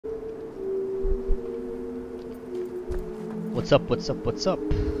What's up, what's up, what's up?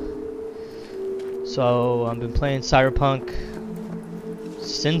 So, I've been playing Cyberpunk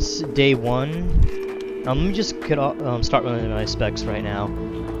since day one. Let me just start running my specs right now.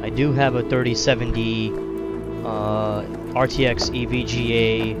 I do have a 3070 RTX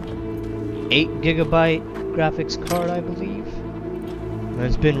EVGA 8GB graphics card, I believe. And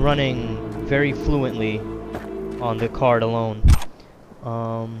it's been running very fluently on the card alone.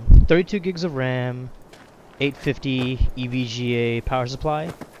 32 gigs of RAM, 850 EVGA power supply.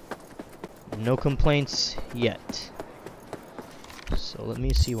 No complaints yet. So let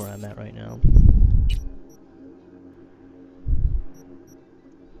me see where I'm at right now.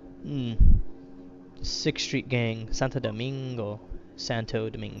 6th Street Gang, Santo Domingo.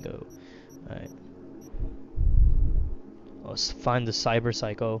 Alright. Let's find the Cyber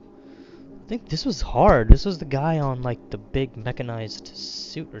Psycho. I think this was hard. This was the guy on like the big mechanized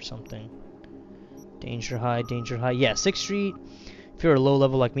suit or something. Danger high, danger high. Yeah, 6th Street. If you're a low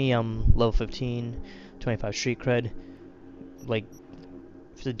level like me, I'm level 15, 25 street cred. Like,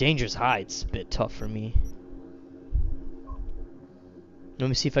 if the danger's high, it's a bit tough for me. Let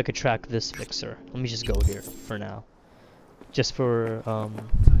me see if I could track this fixer. Let me just go here for now. Just for,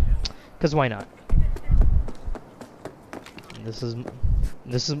 because why not? This is,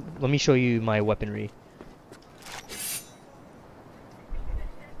 let me show you my weaponry.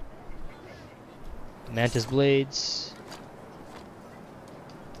 Mantis blades.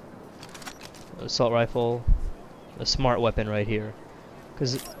 Assault rifle. A smart weapon right here.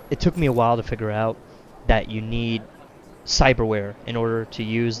 Because it took me a while to figure out that you need cyberware in order to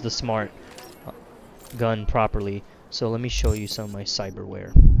use the smart gun properly. So let me show you some of my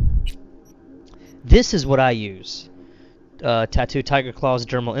cyberware. This is what I use. Tattoo Tiger Claws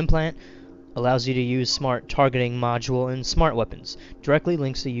dermal implant allows you to use smart targeting module in smart weapons. Directly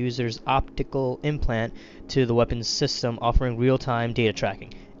links the user's optical implant to the weapon's system, offering real-time data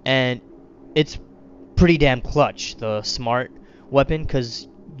tracking. And it's pretty damn clutch, the smart weapon, because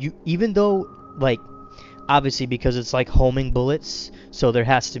you, even though, like, obviously because it's like homing bullets, so there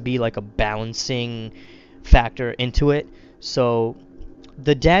has to be like a balancing factor into it. So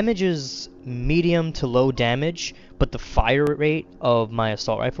the damage is medium to low damage, but the fire rate of my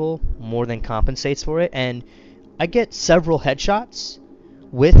assault rifle more than compensates for it, and I get several headshots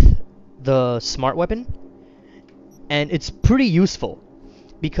with the smart weapon, and it's pretty useful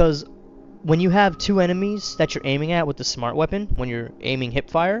because when you have two enemies that you're aiming at with the smart weapon, when you're aiming hip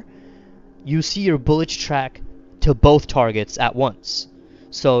fire, you see your bullets track to both targets at once.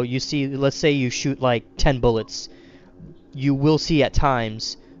 So you see, let's say you shoot like 10 bullets, you will see at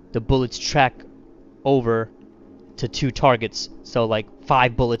times the bullets track over to 2 targets, so like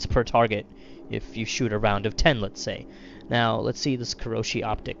 5 bullets per target if you shoot a round of 10, let's say. Now let's see this Kuroshi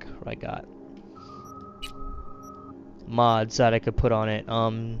optic I got. Mods that I could put on it.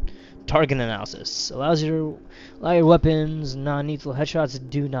 Target analysis allows you to allow your weapons non-lethal headshots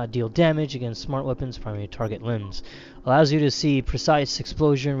do not deal damage against smart weapons primary target limbs. Allows you to see precise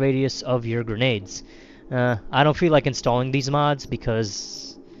explosion radius of your grenades. I don't feel like installing these mods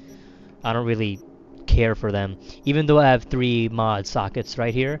because I don't really care for them. Even though I have 3 mod sockets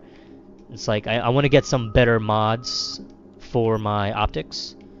right here, it's like I want to get some better mods for my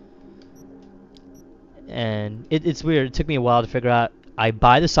optics. And it's weird. It took me a while to figure out. I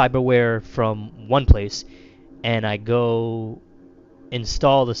buy the cyberware from one place, and I go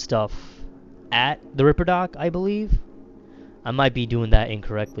install the stuff at the Ripper Dock, I believe. I might be doing that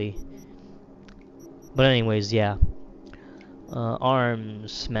incorrectly. But anyways, yeah.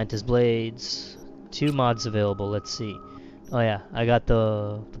 Arms, Mantis blades, 2 mods available. Let's see. Oh yeah, I got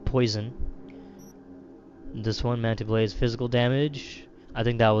the poison. This one, Mantis blades, physical damage. I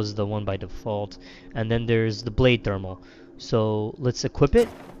think that was the one by default. And then there's the blade thermal. So let's equip it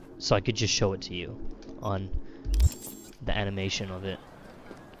so I could just show it to you on the animation of it.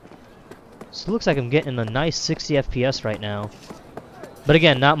 So it looks like I'm getting a nice 60 FPS right now. But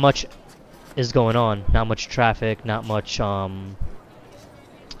again, not much is going on. Not much traffic, not much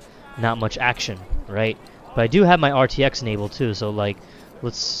action, right? But I do have my RTX enabled too, so like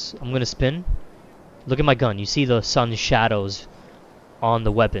I'm gonna spin. Look at my gun. You see the sun's shadows on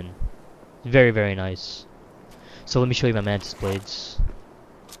the weapon. Very, very nice. So let me show you my Mantis blades.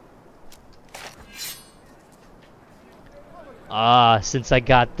 Since I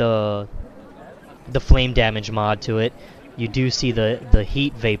got the flame damage mod to it, you do see the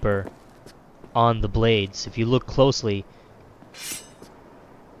heat vapor on the blades. If you look closely,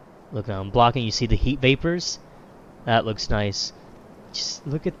 look, now I'm blocking, you see the heat vapors? That looks nice. Just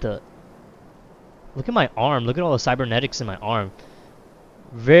look at my arm. Look at all the cybernetics in my arm.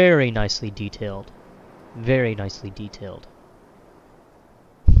 Very nicely detailed. Very nicely detailed.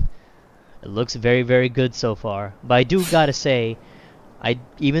 It looks very, very good so far. But I do gotta say,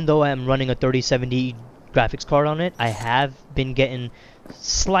 even though I'm running a 3070 graphics card on it, I have been getting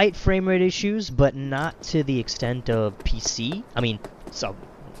slight frame rate issues, but not to the extent of PC. I mean, so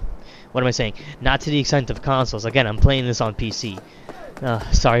what am I saying? Not to the extent of consoles. Again, I'm playing this on PC.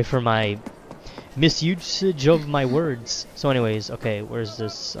 Sorry for my misusage of my words. So anyways, okay, where's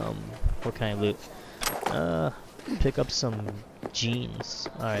this, what can I loot? Pick up some jeans.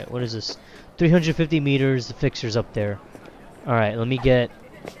 Alright, what is this? 350 meters, the fixture's up there. Alright, let me get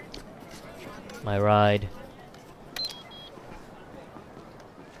my ride.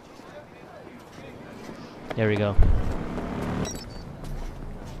 There we go.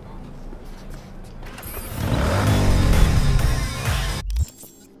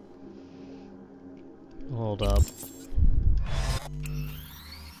 Hold up.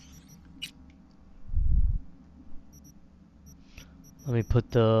 Let me put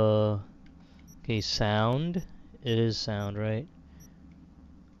the... Okay, sound. It is sound, right?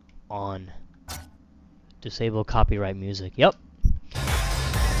 On. Disable copyright music. Yep.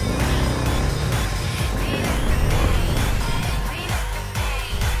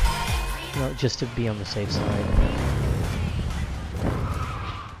 No, just to be on the safe side.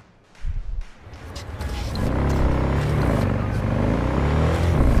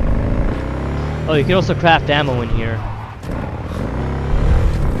 Oh, you can also craft ammo in here.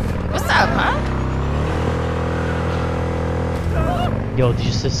 What's up, huh? Yo,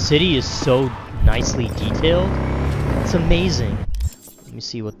 just the city is so nicely detailed. It's amazing. Let me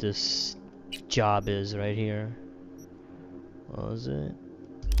see what this job is right here. What was it?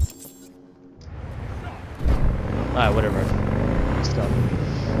 Alright, whatever. Stuff.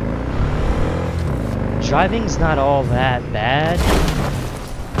 Driving's not all that bad.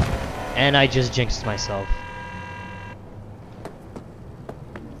 And I just jinxed myself.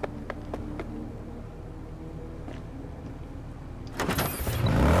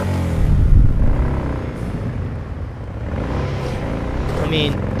 I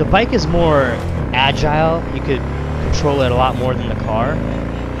mean, the bike is more agile. You could control it a lot more than the car.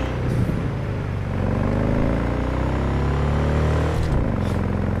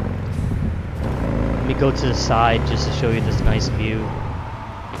 Let me go to the side just to show you this nice view.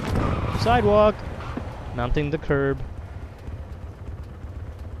 Sidewalk! Mounting the curb.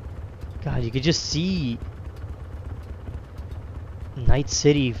 God, you could just see Night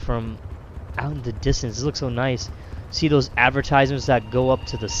City from out in the distance. This looks so nice. See those advertisements that go up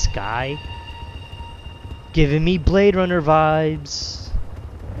to the sky? Giving me Blade Runner vibes.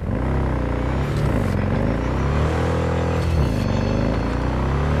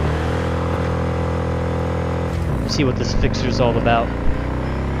 See what this fixture's all about.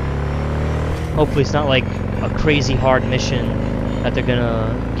 Hopefully it's not like a crazy hard mission that they're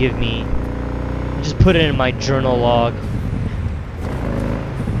gonna give me. Just put it in my journal log.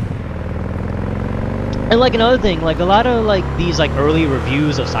 And like another thing, like a lot of like these like early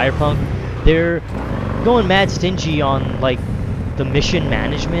reviews of Cyberpunk, they're going mad stingy on like the mission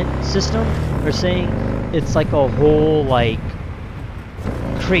management system. They're saying it's like a whole like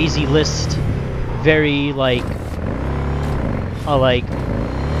crazy list, very like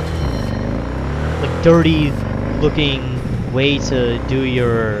dirty looking way to do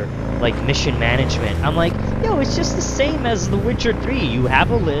your like mission management. I'm like, yo, it's just the same as The Witcher 3. You have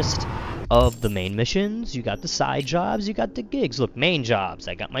a list of the main missions, you got the side jobs, you got the gigs. Look, main jobs,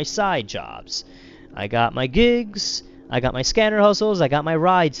 I got my side jobs, I got my gigs, I got my scanner hustles, I got my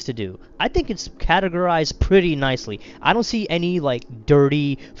rides to do. I think it's categorized pretty nicely. I don't see any like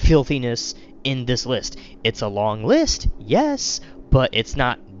dirty filthiness in this list. It's a long list, yes, but it's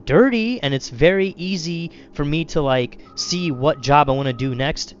not dirty, and it's very easy for me to like see what job I want to do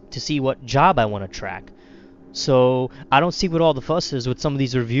next, to see what job I want to track. So I don't see what all the fuss is with some of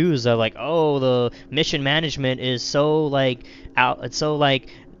these reviews that are like, oh, the mission management is so like it's so like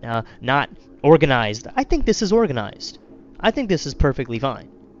not organized. I think this is organized. I think this is perfectly fine.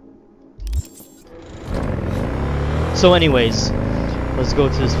 So anyways, let's go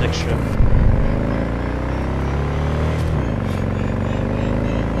to this fixture.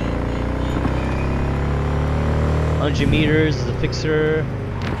 $100 meters is the fixer.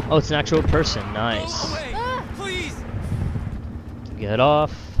 Oh, it's an actual person. Nice. Please. Get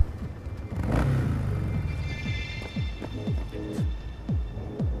off.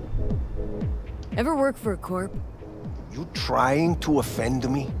 Ever work for a corp? You trying to offend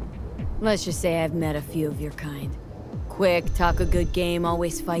me? Let's just say I've met a few of your kind. Quick, talk a good game,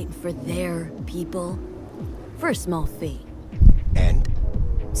 always fighting for their people. For a small fee. And?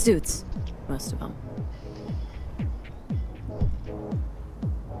 Suits. Most of them.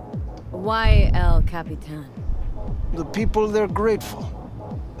 Why El Capitan? The people, they're grateful.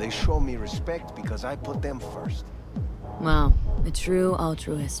 They show me respect because I put them first. Wow, a true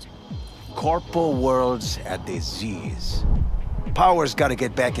altruist. Corpo worlds at disease. Power's gotta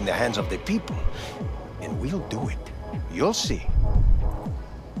get back in the hands of the people. And we'll do it. You'll see.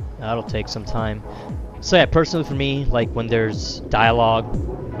 That'll take some time. So yeah, personally for me, like when there's dialogue,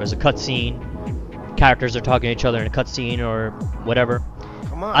 there's a cutscene, characters are talking to each other in a cutscene or whatever,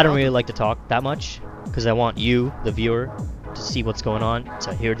 Come on. I don't really like to talk that much because I want you, the viewer, to see what's going on,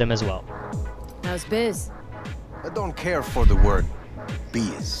 to hear them as well. How's biz? I don't care for the word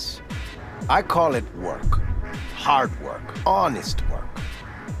biz. I call it work. Hard work. Honest work.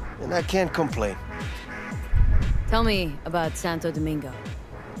 And I can't complain. Tell me about Santo Domingo.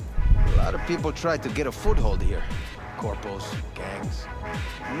 A lot of people tried to get a foothold here. Corpos, gangs.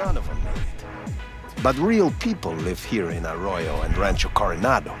 None of them made it. But real people live here in Arroyo and Rancho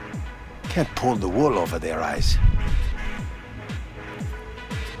Coronado. Can't pull the wool over their eyes.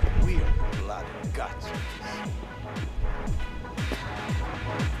 We're blood and guts.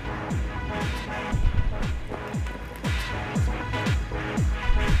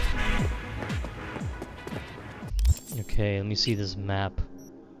 Okay, let me see this map.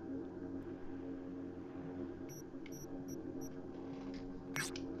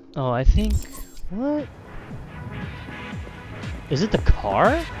 Oh, I think... What? Is it the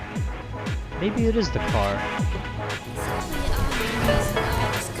car? Maybe it is the car.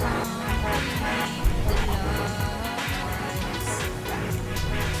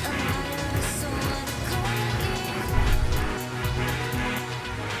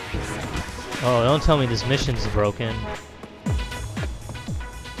 Oh, don't tell me this mission's broken.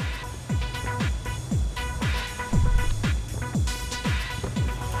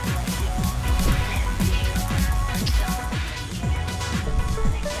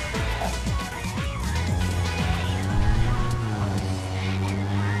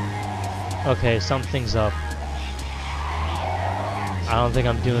 Okay, something's up. I don't think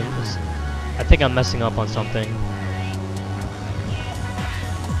I'm doing this. I think I'm messing up on something.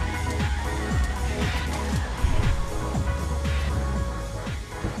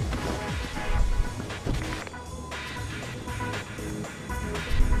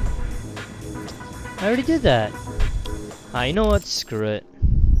 I already did that. You know what? Screw it.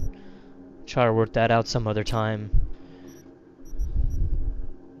 Try to work that out some other time.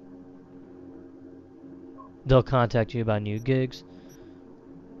 They'll contact you about new gigs.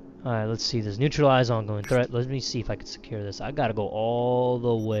 Alright, let's see this. Neutralize ongoing threat. Let me see if I can secure this. I gotta go all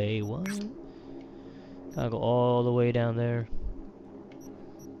the way. What? Gotta go all the way down there.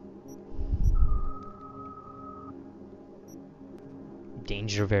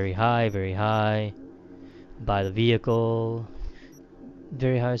 Danger very high, very high. Buy the vehicle.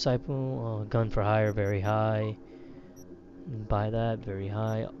 Very high cycle. Gun for hire, very high. Buy that, very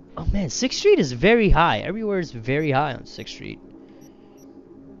high. Oh man, 6th Street is very high. Everywhere is very high on 6th Street.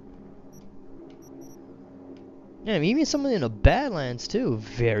 Yeah, even something in the Badlands too,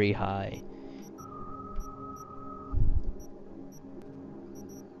 very high.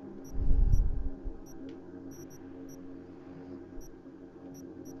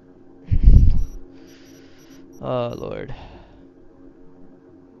 Oh Lord.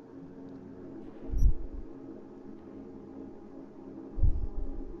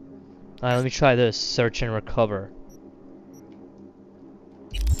 Alright, let me try this. Search and recover.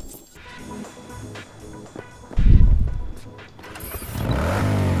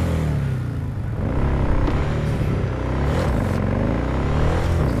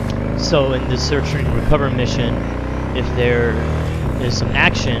 So in the search and recover mission, if there is some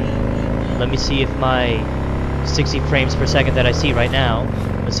action, let me see if my 60 frames per second that I see right now,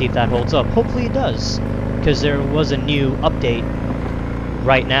 let's see if that holds up. Hopefully it does, because there was a new update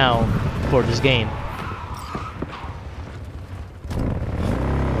right now for this game.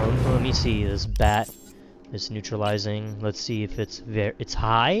 Let me see this bat, this neutralizing. Let's see if it's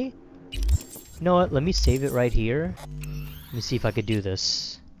high. You know what? Let me save it right here. Let me see if I could do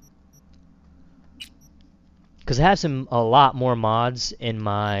this. Because it has a lot more mods in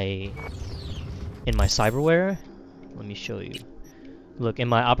my cyberware. Let me show you. Look, in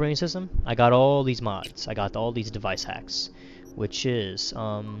my operating system, I got all these mods. I got all these device hacks, which is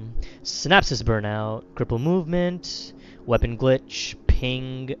synapses burnout, cripple movement, weapon glitch,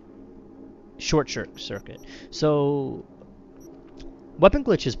 ping, short circuit. So weapon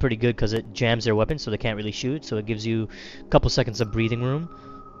glitch is pretty good because it jams their weapon so they can't really shoot, so it gives you a couple seconds of breathing room.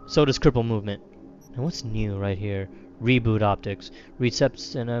 So does cripple movement. And what's new right here? Reboot optics.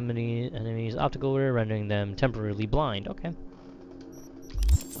 Resets enemies optical rear, rendering them temporarily blind. Okay.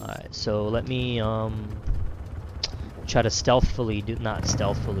 Alright, so let me try to stealthily do, not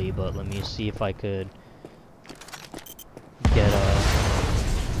stealthily, but let me see if I could get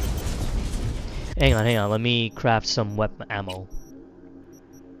hang on, let me craft some weapon ammo.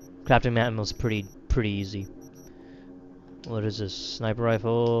 Crafting ammo is pretty easy. What is this? Sniper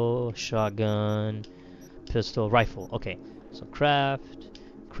rifle, shotgun, pistol, rifle. Okay, so craft,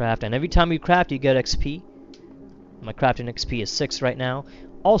 and every time you craft, you get XP. My crafting XP is 6 right now.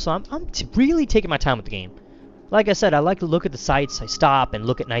 Also, I'm really taking my time with the game. Like I said, I like to look at the sights. I stop and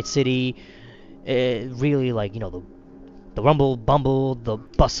look at Night City. Really, like, you know, the rumble, bumble, the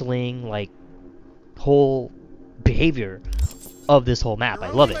bustling, like, whole behavior of this whole map. I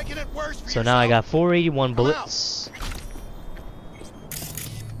love it. So now I got 481 bullets.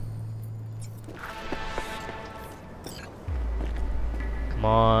 Come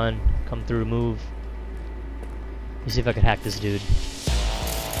on, come through, move. Let me see if I can hack this dude.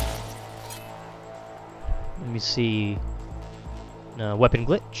 Let me see. No, weapon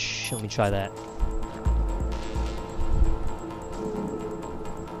glitch. Let me try that.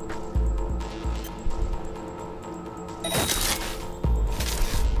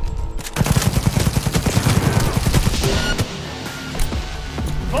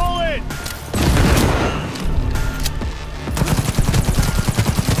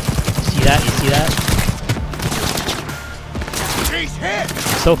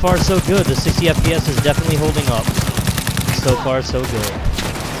 So far, so good. The 60 FPS is definitely holding up. So far, so good.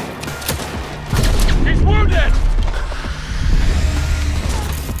 He's wounded!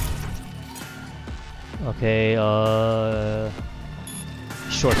 Okay,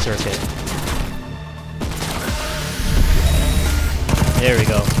 short circuit. There we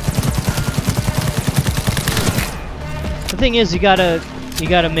go. The thing is, you gotta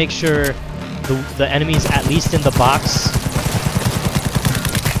make sure the enemy's at least in the box,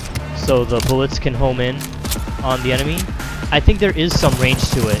 so the bullets can home in on the enemy. I think there is some range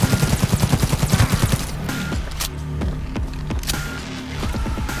to it.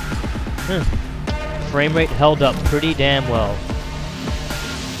 Frame rate held up pretty damn well.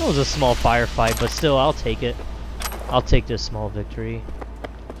 It was a small firefight, but still, I'll take it. I'll take this small victory.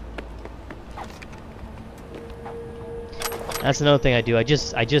 That's another thing I do. I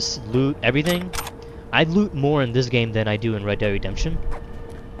just loot everything. I loot more in this game than I do in Red Dead Redemption.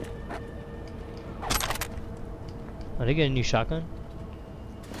 Oh, did I get a new shotgun?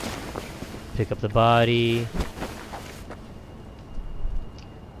 Pick up the body.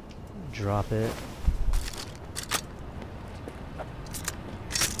 Drop it.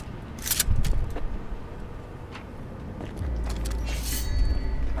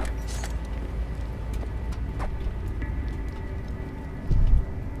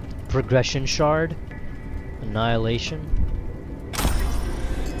 Progression shard. Annihilation.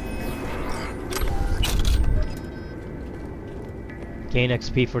 Gain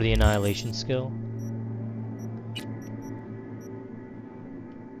XP for the annihilation skill.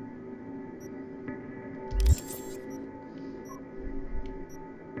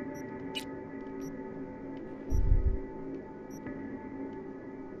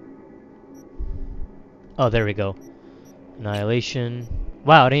 Oh, there we go. Annihilation.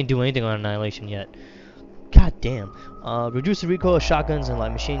 Wow, I didn't do anything on annihilation yet. God damn. Reduce the recoil of shotguns and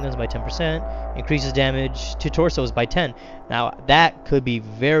light machine guns by 10%. Increases damage to torsos by 10. Now, that could be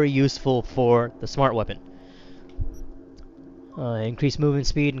very useful for the smart weapon. Increase movement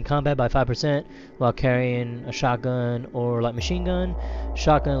speed in combat by 5% while carrying a shotgun or light machine gun.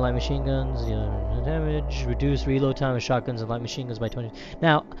 Shotgun and light machine guns, damage. Reduce reload time of shotguns and light machine guns by 20.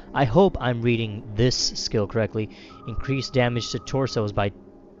 Now, I hope I'm reading this skill correctly. Increase damage to torsos by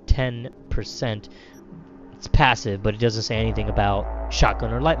 10%. It's passive, but it doesn't say anything about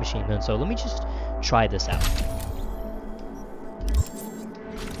shotgun or light machine gun. So let me just try this out.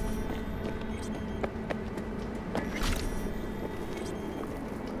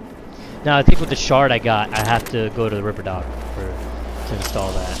 Now I think with the shard I got, I have to go to the Ripper Dock to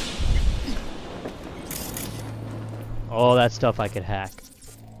install that. All that stuff I could hack.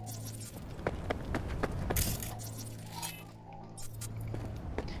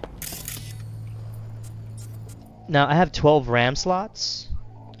 Now I have 12 RAM slots.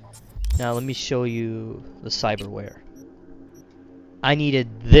 Now let me show you the cyberware. I needed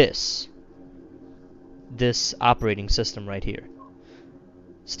this operating system right here.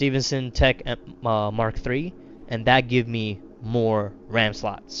 Stevenson Tech Mark III, and that give me more RAM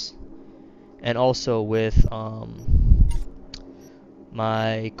slots. And also with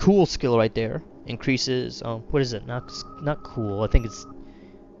my cool skill right there increases. What is it? Not cool. I think it's,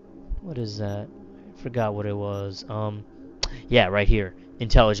 what is that? I forgot what it was. Yeah, right here.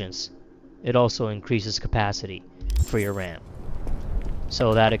 Intelligence. It also increases capacity for your RAM.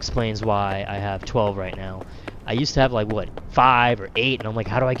 So that explains why I have 12 right now. I used to have like, what, 5 or 8, and I'm like,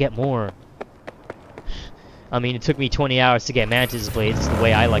 how do I get more? I mean, it took me 20 hours to get Mantis Blades. It's the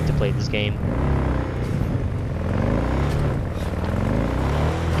way I like to play this game.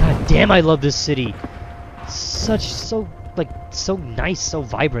 God damn, I love this city. So nice, so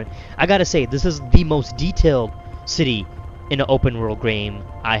vibrant. I gotta say, this is the most detailed city in an open world game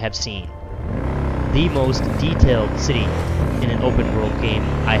I have seen. The most detailed city in an open world game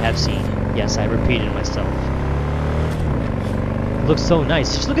I have seen. Yes, I repeated myself. It looks so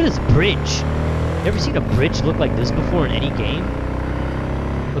nice. Just look at this bridge. You ever seen a bridge look like this before in any game?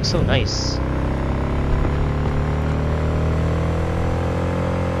 It looks so nice.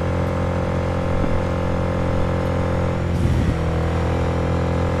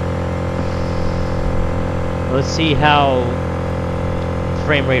 Let's see how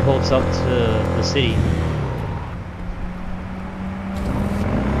frame rate holds up to the city.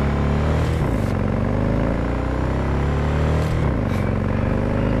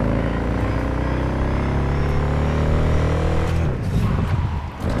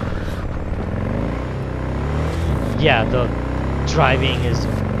 Yeah, the driving is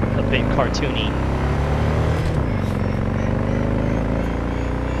a bit cartoony.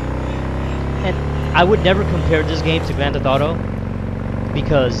 And I would never compare this game to Grand Theft Auto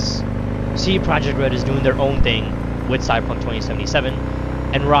because CD Projekt Red is doing their own thing with Cyberpunk 2077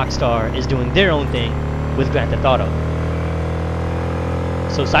 and Rockstar is doing their own thing with Grand Theft Auto.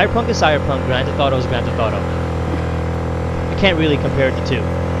 So Cyberpunk is Cyberpunk, Grand Theft Auto is Grand Theft Auto. I can't really compare the two.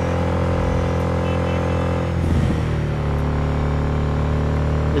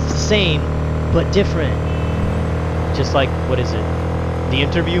 It's the same, but different. Just like, what is it? The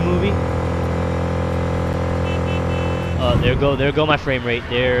Interview movie? There go my frame rate.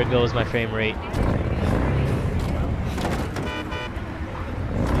 There goes my frame rate.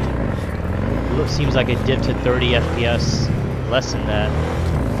 Look, seems like it dipped to 30 FPS. Less than that.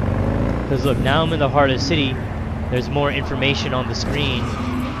 Because look, now I'm in the heart of the city. There's more information on the screen.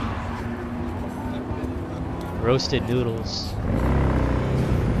 Roasted noodles.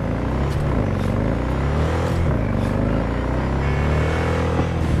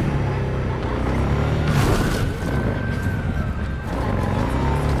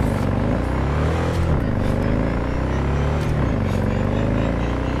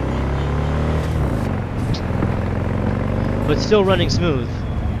 But still running smooth.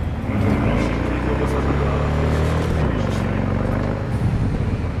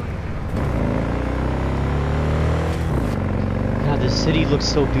 God, this city looks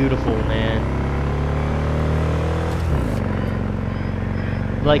so beautiful, man.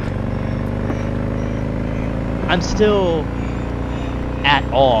 Like, I'm still at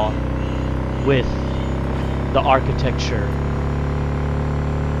awe with the architecture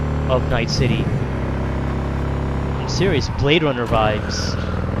of Night City. Serious Blade Runner vibes.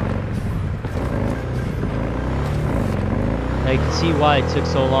 I can see why it took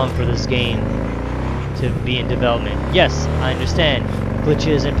so long for this game to be in development. Yes, I understand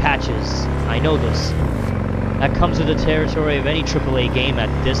glitches and patches. I know this. That comes with the territory of any AAA game at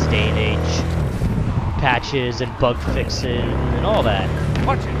this day and age. Patches and bug fixes and all that.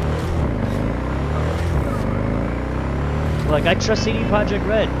 Watch it. Like, I trust CD Projekt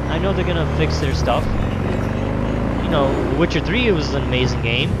Red. I know they're gonna fix their stuff. You know, Witcher 3 was an amazing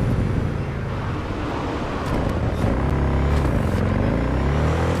game.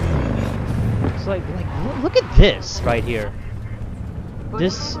 It's like look at this right here.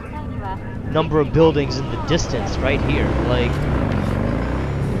 This number of buildings in the distance right here. Like,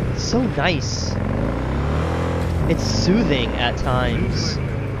 it's so nice. It's soothing at times.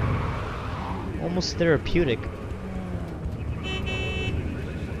 Almost therapeutic.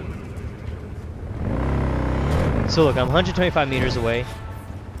 So look, I'm 125 meters away.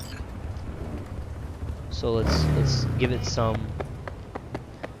 So let's give it some.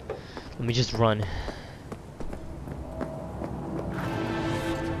 Let me just run.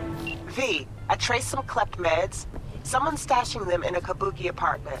 V, I traced some klept meds. Someone's stashing them in a Kabuki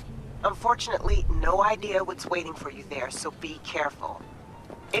apartment. Unfortunately, no idea what's waiting for you there, so be careful.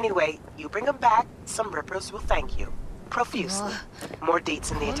 Anyway, you bring them back, some rippers will thank you. Profusely. More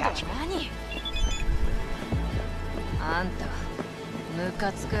dates in the attachment. あんたム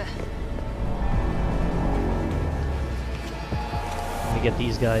カつく Let me get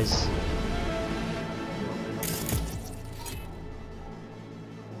these guys.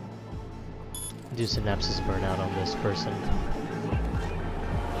 Do synapses burnout on this person.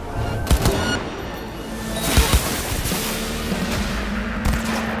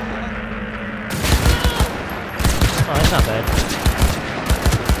 Not bad.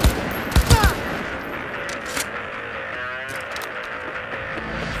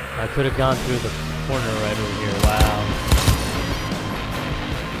 I could have gone through the corner right over here. Wow.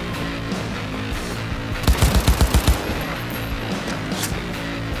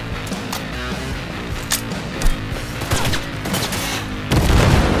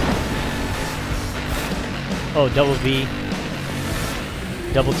 Oh, double B.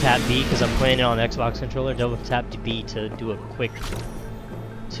 Double tap B because I'm playing it on the Xbox controller. Double tap B to do a quick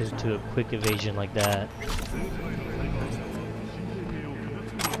evasion like that.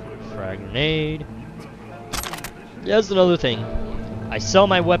 Frag grenade. That's another thing. I sell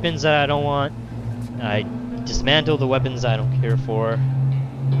my weapons that I don't want. I dismantle the weapons I don't care for.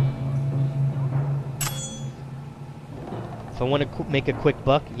 If I want to make a quick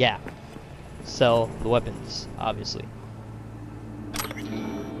buck, yeah. Sell the weapons, obviously.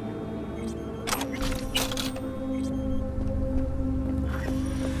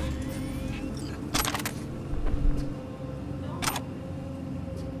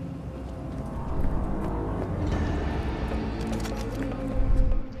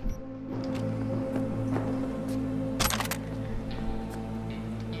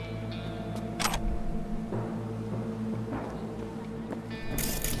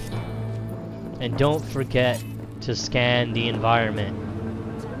 And don't forget to scan the environment.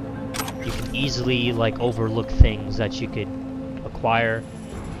 You can easily like overlook things that you could acquire,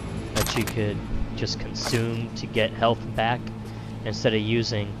 that you could just consume to get health back instead of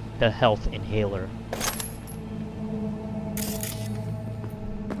using the health inhaler.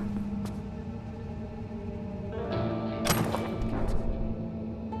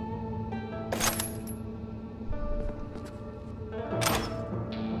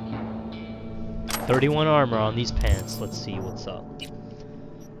 .31 armor on these pants. Let's see what's up.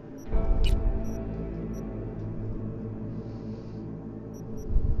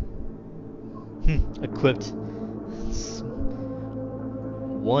 Equipped. It's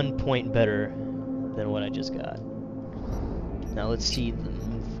 1 point better than what I just got. Now let's see the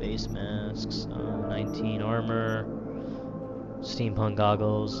new face masks. 19 armor. Steampunk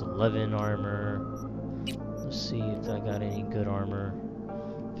goggles. 11 armor. Let's see if I got any good armor.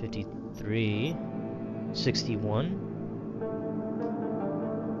 53. 61.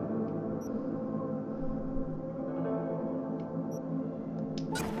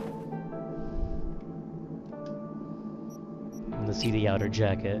 Let's see the outer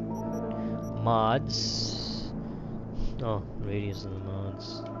jacket. Mods. Oh, radius of the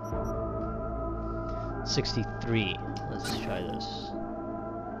mods. 63. Let's try this.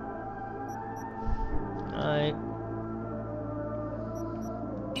 Alright.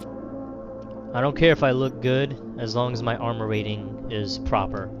 I don't care if I look good, as long as my armor rating is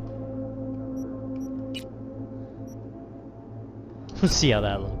proper. Let's see how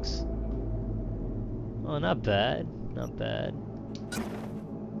that looks. Oh, not bad. Not bad.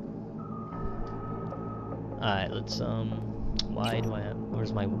 Alright, let's, why do I have,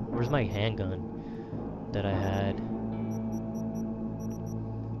 where's my handgun that I had?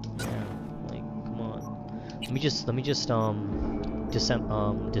 Yeah, like, come on. Let me just,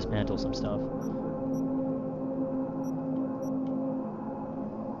 dismantle some stuff.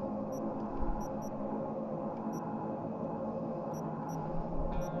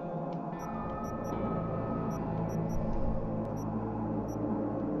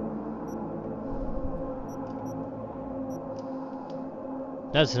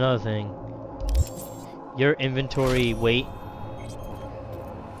 That's another thing. Your inventory weight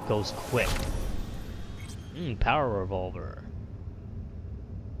goes quick. Power revolver.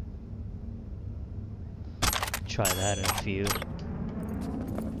 Try that in a few.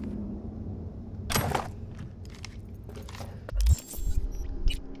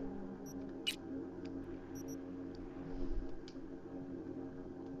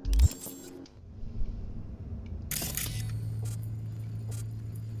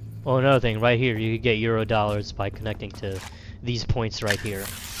 Oh, another thing, right here, you could get Euro dollars by connecting to these points right here.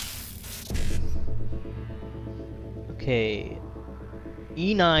 Okay.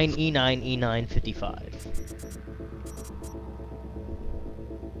 E9, E9, E9, 55.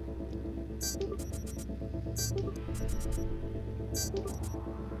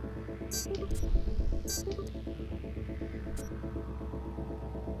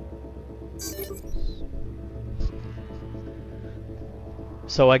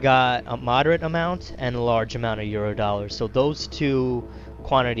 So I got a moderate amount and a large amount of Euro dollars. So those two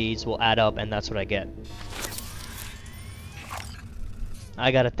quantities will add up, and that's what I get.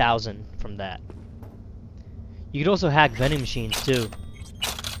 I got 1,000 from that. You could also hack vending machines too.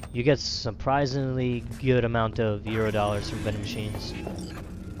 You get surprisingly good amount of Eurodollars from vending machines.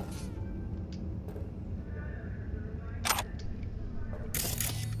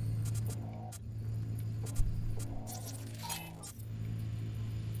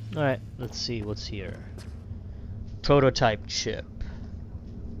 Alright, let's see what's here. Prototype chip.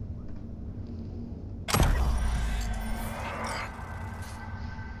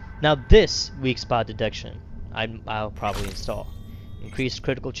 Now this weak spot detection, I'll probably install. Increased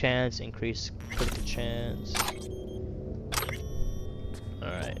critical chance, increased critical chance.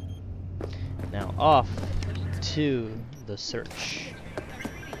 Alright. Now off to the search.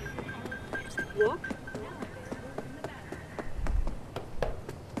 What?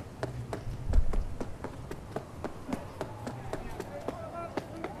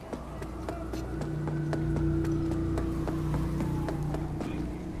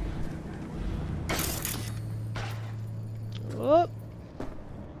 Oh.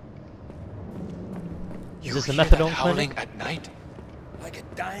 Is this the hear that methadone howling clinic? at night? Like a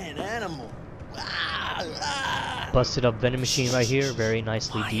dying animal. Busted up vending machine right here, very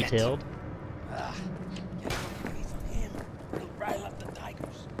nicely detailed.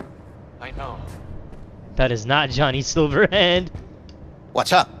 I know. That is not Johnny Silverhand.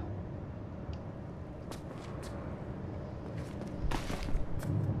 What's up?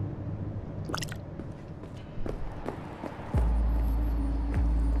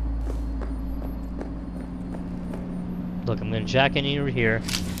 Look, I'm gonna jack in over here.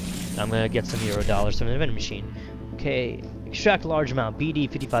 I'm gonna get some Eurodollars from the vending machine. Okay, extract large amount.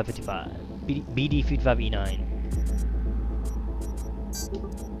 BD 5555. BD 55E9.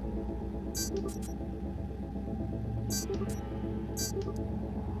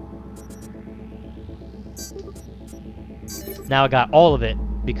 Now I got all of it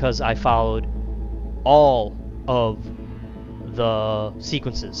because I followed all of the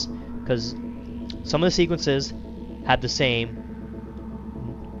sequences. Because some of the sequences had the same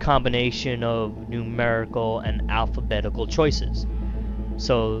combination of numerical and alphabetical choices.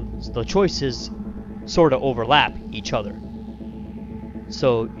 So the choices sort of overlap each other.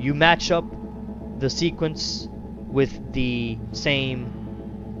 So you match up the sequence with the same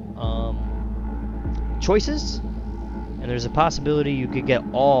choices, and there's a possibility you could get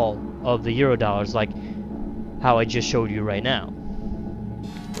all of the Eurodollars, like how I just showed you right now.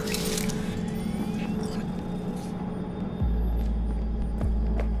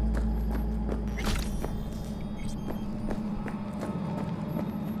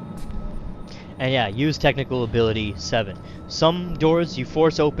 And yeah, use technical ability 7. Some doors you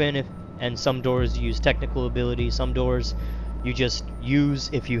force open, and some doors you use technical ability. Some doors you just use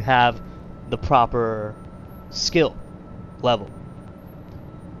if you have the proper skill level.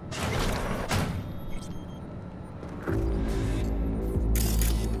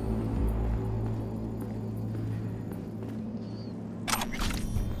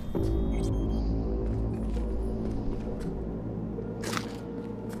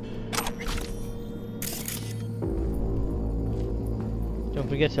 Don't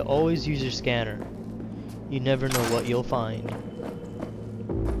forget to always use your scanner. You never know what you'll find.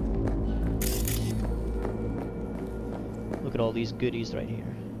 Look at all these goodies right here.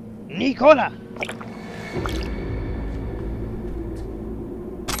 Nicola!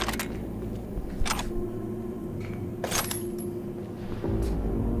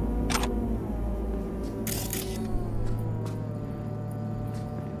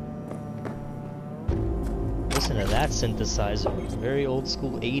 Listen to that synthesizer. Very old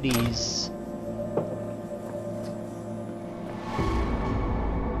school 80s.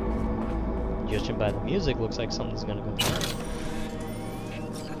 Judging by the music, looks like something's gonna go down.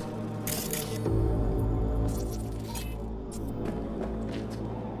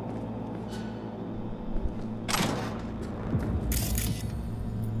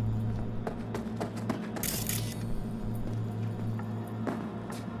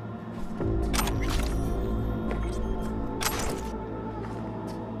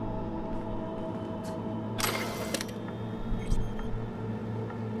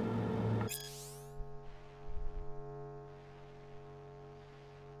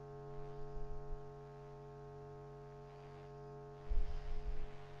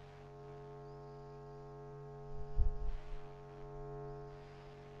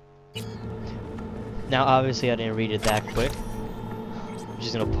 Now, obviously, I didn't read it that quick. I'm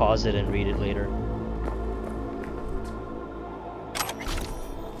just gonna pause it and read it later.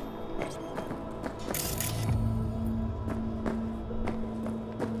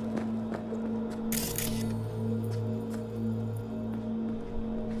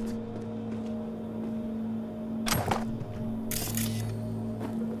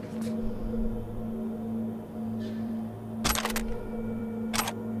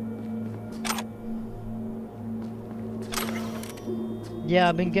 Yeah,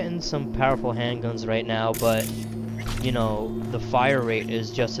 I've been getting some powerful handguns right now, but you know, the fire rate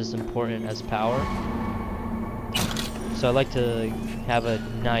is just as important as power. So I like to have a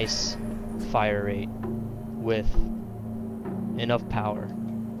nice fire rate with enough power.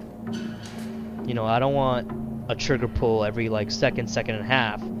 You know, I don't want a trigger pull every like second and a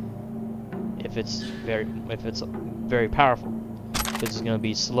half if it's very powerful, because it's going to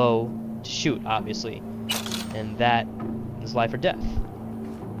be slow to shoot, obviously, and that is life or death.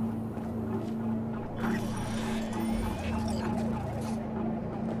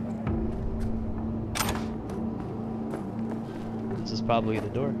 This is probably the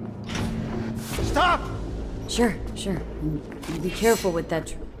door. Stop! Sure, sure. And be careful with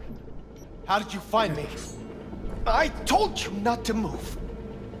that. How did you find me? I told you not to move.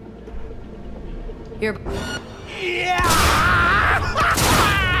 Here. Yeah!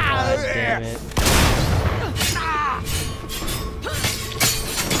 God damn it.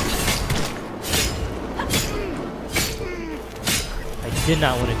 I did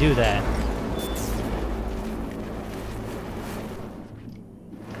not want to do that.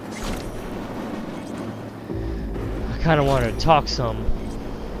 I kind of wanted to talk some.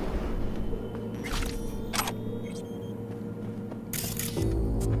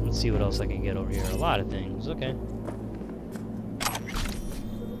 Let's see what else I can get over here. A lot of things. Okay.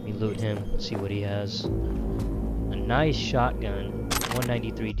 Let me loot him. See what he has. A nice shotgun.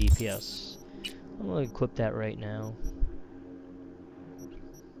 193 DPS. I'm gonna equip that right now.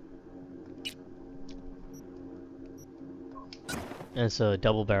 And it's a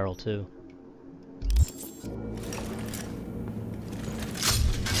double barrel too.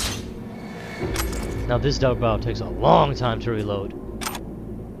 Now this double barrel takes a long time to reload.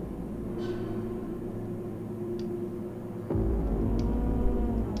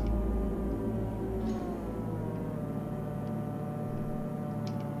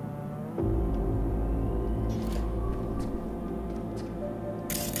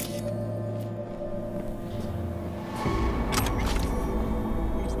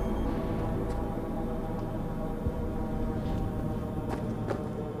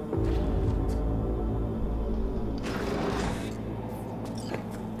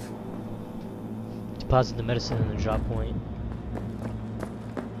 Deposit the medicine in the drop point.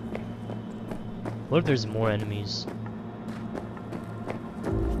 What if there's more enemies?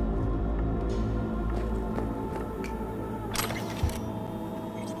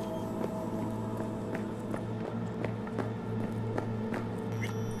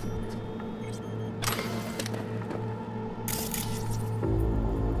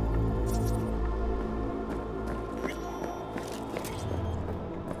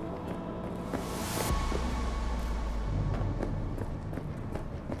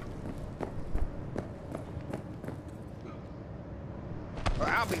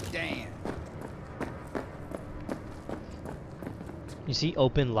 I'll be damned. You see,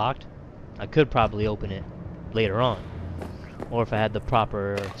 open, locked? I could probably open it later on. Or if I had the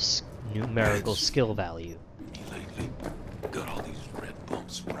proper numerical skill value. Lately, got all these red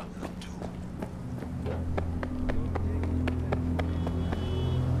bumps sprouting up too.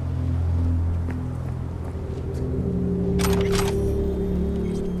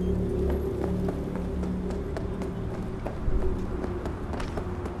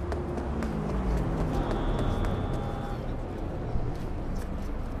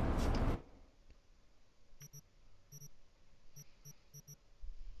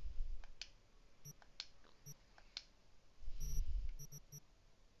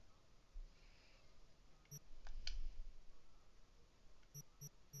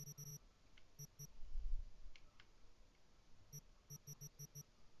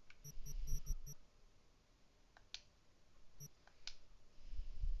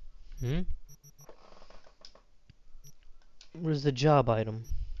 Hmm? Where's the job item?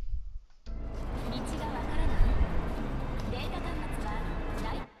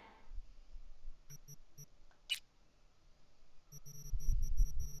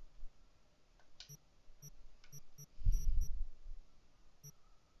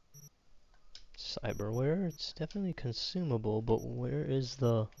 Cyberware? It's definitely consumable, but where is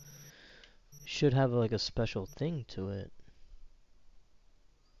the... Should have like a special thing to it.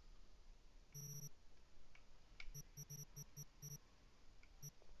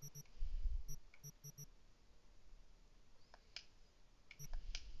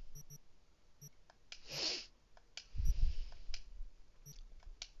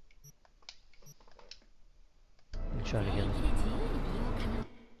 Let me try it again.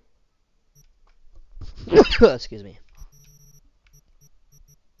 Excuse me.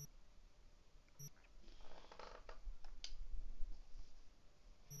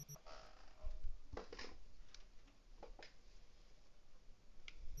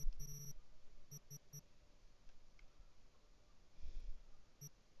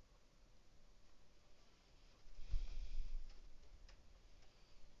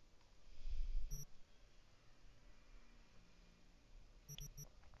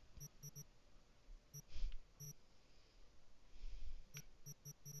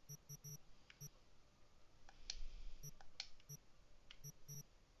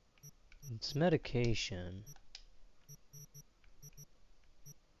 It's medication.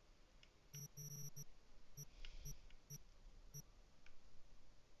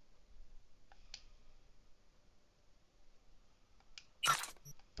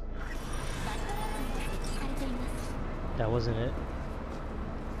 That wasn't it.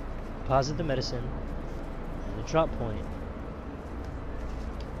 Deposit the medicine and the drop point.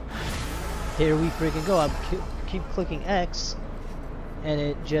 Here we freaking go. I keep clicking X and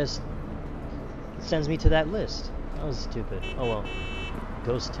it just sends me to that list. That was stupid. Oh well.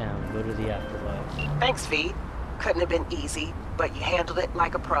 Ghost Town. Go to the afterlife. Thanks, V. Couldn't have been easy, but you handled it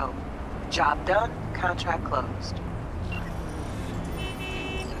like a pro. Job done, contract closed. Yeah,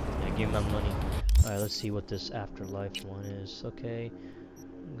 give me my money. Alright, let's see what this afterlife one is. Okay.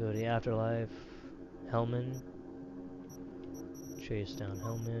 Go to the afterlife. Hellman. Chase down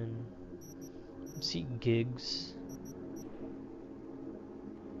Hellman. Let's see gigs.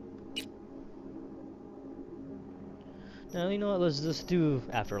 Now you know what, let's just do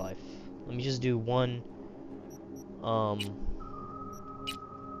afterlife. Let me just do one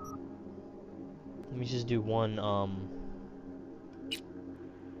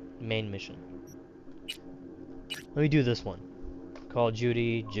main mission. Let me do this one. Call of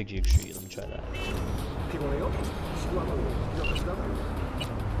Duty, Jig Street. Let me try that.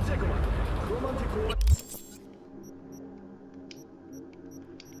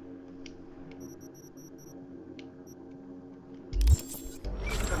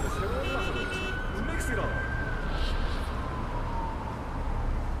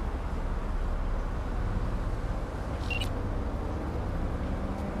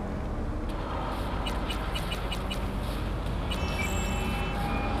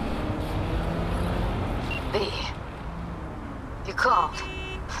 V, you called.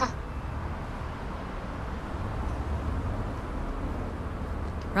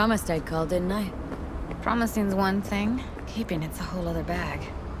 Promised I'd call, didn't I? Promising's one thing, keeping it's a whole other bag.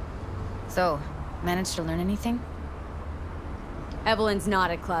 So, managed to learn anything? Evelyn's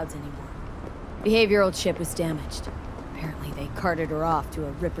not at Clouds anymore. Behavioral chip was damaged. Apparently they carted her off to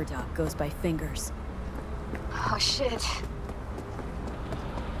a Ripper dog goes by Fingers. Oh shit.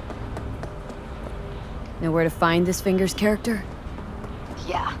 Know where to find this Fingers character?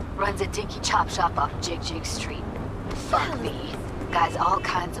 Yeah, runs a dinky chop shop off Jig Street. Fuck me. Guy's all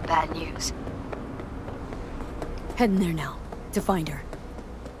kinds of bad news. Heading there now, to find her.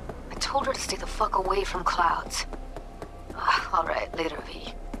 I told her to stay the fuck away from Clouds. Alright, later,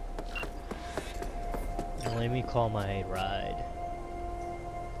 V. Let me call my ride.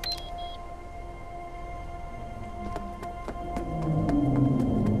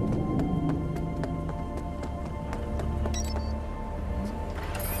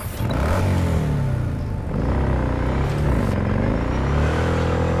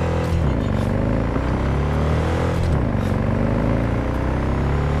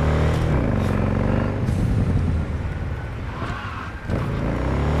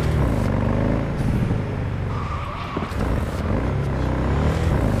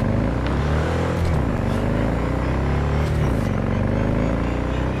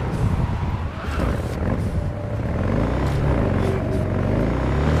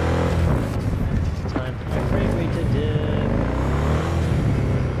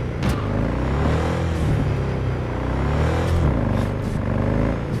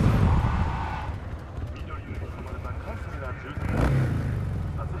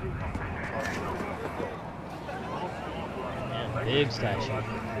 Big statue.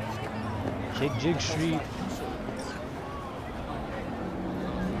 Jig Street.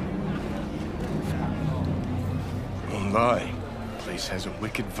 Won't lie, place has a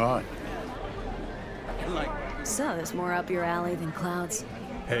wicked vibe. So, there's more up your alley than Clouds.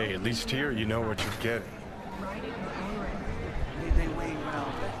 Hey, at least here you know what you're getting.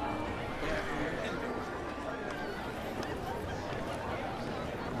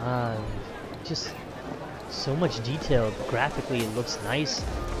 Just so much detail. Graphically, it looks nice.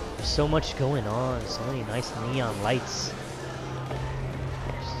 There's so much going on. So many nice neon lights.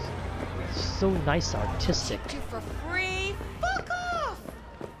 So nice, artistic. For free? Fuck off!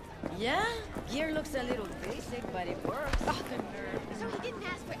 Yeah, gear looks a little basic, but it works. Oh, the nerd. So he didn't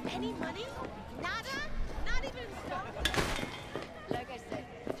ask for any money? Nada? Not even stuff? Like I said,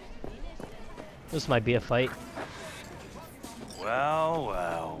 This might be a fight. Well,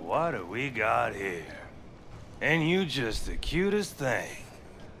 well, what do we got here? And you just the cutest thing.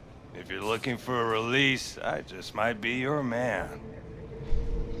 If you're looking for a release, I just might be your man.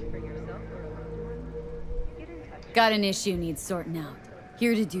 got an issue needs sorting out.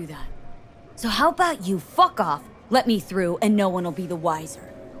 Here to do that. So how about you fuck off, let me through, and no one will be the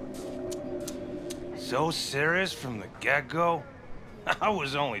wiser. so serious from the get-go? I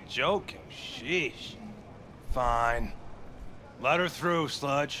was only joking. Sheesh. Fine. Let her through,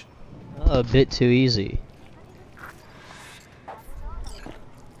 Sludge. A bit too easy.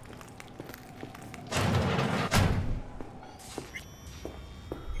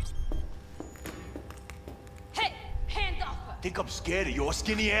 Hey, hands off her! Think I'm scared of your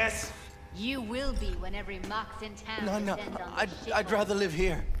skinny ass? You will be when every mock's in town. No, descends on the I'd shithole. rather live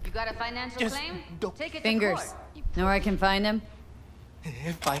here. You got a financial Just claim? don't- Take it Fingers. to court. Know where I can find him?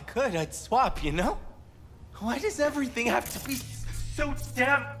 If I could, I'd swap, you know? Why does everything have to be so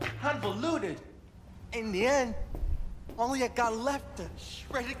damn convoluted? In the end, only I got left are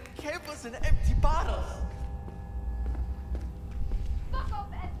shredded cables and empty bottles. Fuck off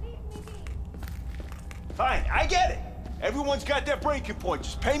and leave me be! Fine, I get it. Everyone's got their breaking point.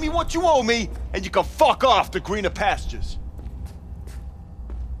 Just pay me what you owe me, and you can fuck off to greener pastures.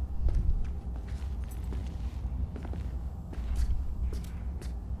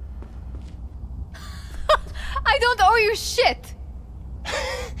 I don't owe you shit!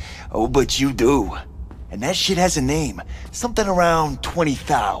 Oh, but you do. And that shit has a name. Something around 20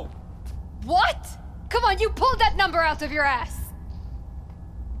 thou. What? Come on, you pulled that number out of your ass!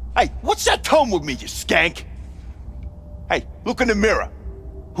 Hey, what's that tone with me, you skank? Hey, look in the mirror.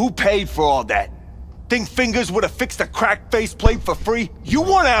 Who paid for all that? Think Fingers would have fixed a cracked faceplate for free? You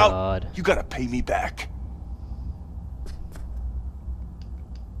want out, God. you gotta pay me back.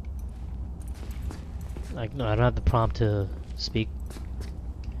 Like, no, I don't have the prompt to speak.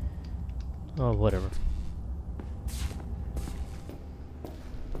 Oh, whatever.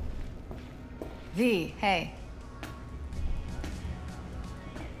 V, hey.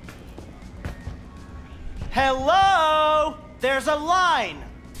 Hello? There's a line.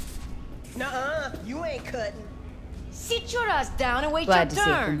 Nuh-uh, you ain't cutting. Sit your ass down and wait Glad to your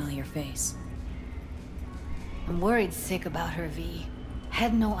see a turn. familiar face. I'm worried sick about her, V.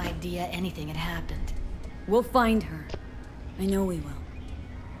 Had no idea anything had happened. We'll find her. I know we will.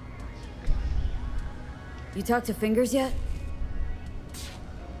 You talked to Fingers yet?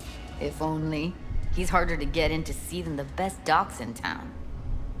 If only. He's harder to get in to see than the best docs in town.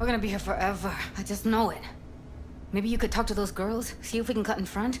 We're gonna be here forever. I just know it. Maybe you could talk to those girls, see if we can cut in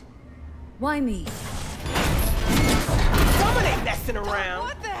front? Why me? Someone ain't messing around.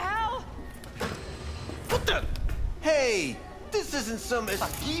 What the hell? What the? Hey, this isn't some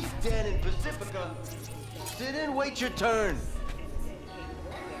escape den in Pacifica. Sit in, wait your turn.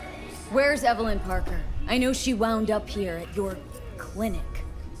 Where's Evelyn Parker? I know she wound up here at your clinic.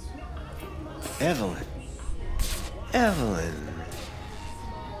 Evelyn. Evelyn.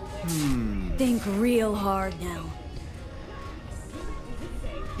 Think real hard now.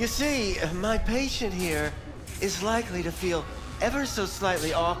 You see, my patient here is likely to feel ever so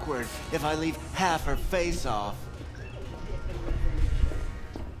slightly awkward if I leave half her face off.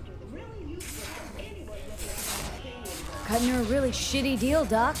 Cutting her a really shitty deal,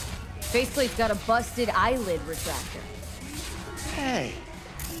 Doc. Faceplate's got a busted eyelid retractor. Hey,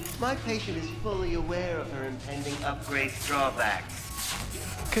 my patient is fully aware of her impending upgrade drawbacks.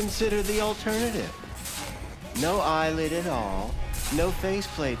 Consider the alternative. No eyelid at all, no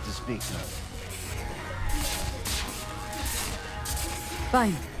faceplate to speak of.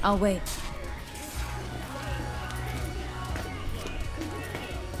 Fine, I'll wait.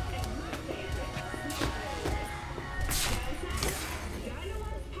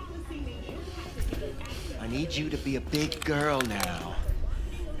 I need you to be a big girl now.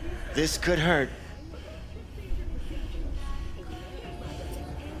 This could hurt.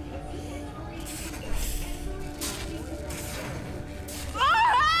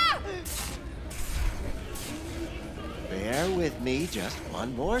 Bear with me just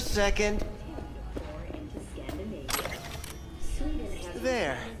one more second.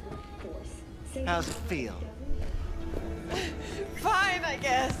 There. How's it feel? Fine, I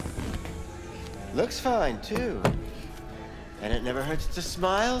guess. Looks fine, too. And it never hurts to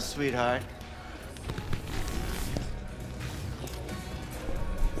smile, sweetheart.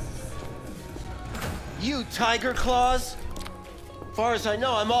 You tiger claws? Far as I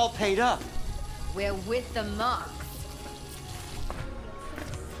know, I'm all paid up. We're with the mock.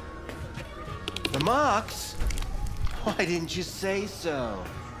 The Mox? Why didn't you say so?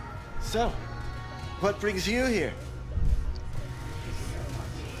 So, what brings you here?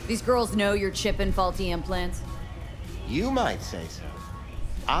 These girls know you're chipping faulty implants. You might say so.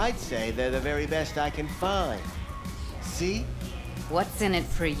 I'd say they're the very best I can find. See? What's in it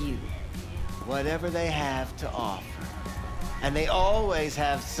for you? Whatever they have to offer. And they always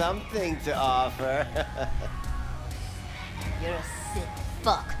have something to offer. You're a sick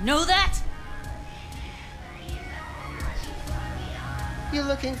fuck. Know that? You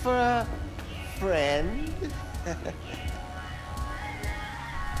looking for a friend?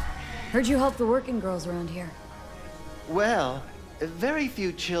 Heard you help the working girls around here. Well, very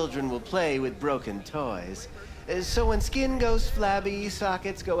few children will play with broken toys. So when skin goes flabby,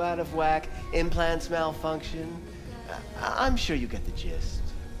 sockets go out of whack, implants malfunction, I'm sure you get the gist.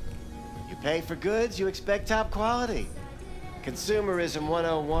 You pay for goods, you expect top quality. Consumerism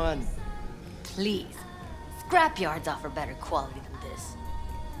 101. Please. Scrapyards offer better quality than this.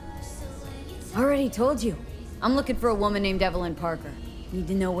 Already told you. I'm looking for a woman named Evelyn Parker. Need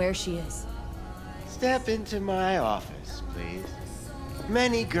to know where she is. Step into my office, please.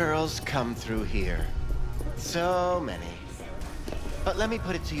 Many girls come through here. So many. But let me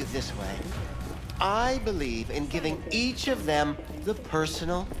put it to you this way. I believe in giving each of them the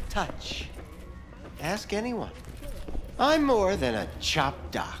personal touch. Ask anyone. I'm more than a chop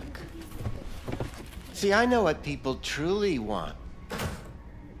doc. See, I know what people truly want.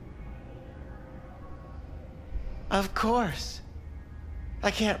 Of course.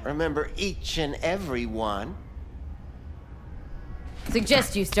 I can't remember each and every one.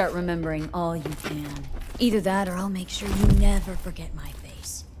 Suggest you start remembering all you can. Either that or I'll make sure you never forget my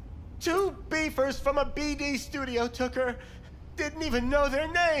face. 2 beefers from a BD studio took her. Didn't even know their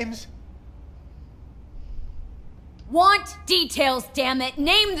names. Want details, damn it!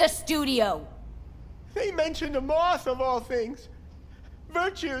 Name the studio! They mentioned a moth of all things.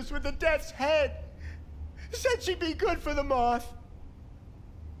 Virtues with the death's head. Said she'd be good for the moth.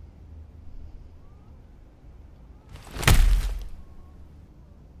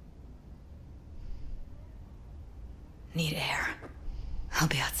 Need air. I'll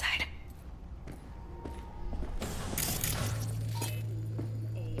be outside.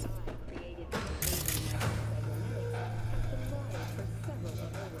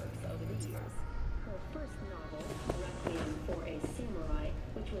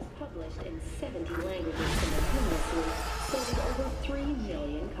 In 70 languages simultaneously, sold over 3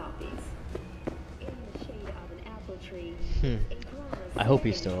 million copies. In the shade of an apple tree, I hope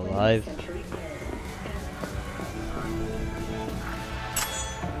he's still alive.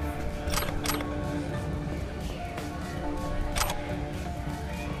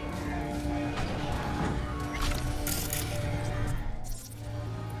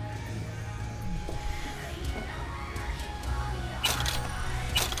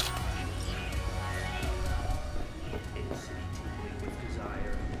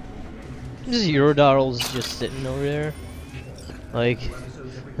 Just Eurodollars just sitting over there, like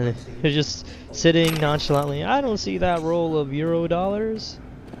they're just sitting nonchalantly. I don't see that roll of Eurodollars.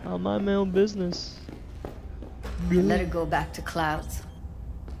 I'll mind my own business. I let her go back to Clouds.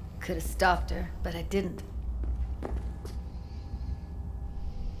 Could have stopped her, but I didn't.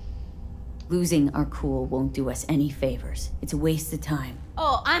 Losing our cool won't do us any favors. It's a waste of time.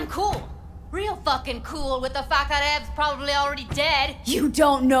 Oh, I'm cool. Real fucking cool with the fact that Ev's probably already dead. You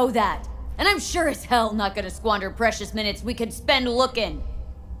don't know that! And I'm sure as hell not gonna squander precious minutes we could spend looking.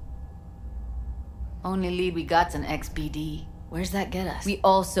 Only lead we got's an XBD. Where's that get us? We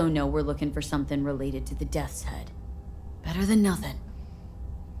also know we're looking for something related to the Death's Head. Better than nothing.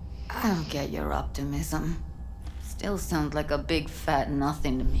 I don't get your optimism. Still sounds like a big fat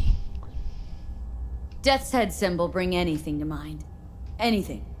nothing to me. Death's Head symbol bring anything to mind.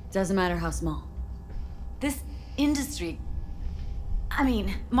 Anything. Doesn't matter how small. This industry... I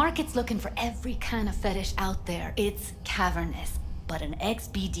mean, market's looking for every kind of fetish out there. It's cavernous. But an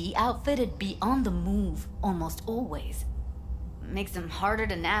XBD outfit'd be on the move almost always. Makes them harder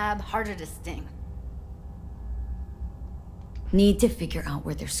to nab, harder to sting. Need to figure out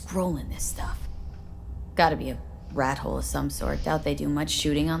where they're scrolling this stuff. Gotta be a rat hole of some sort. Doubt they do much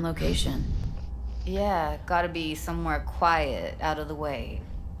shooting on location. Yeah, gotta be somewhere quiet, out of the way.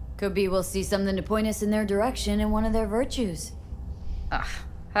 Could be we'll see something to point us in their direction in one of their virtues. Ugh,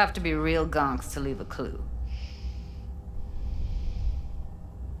 have to be real gonks to leave a clue.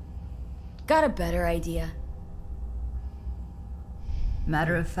 Got a better idea.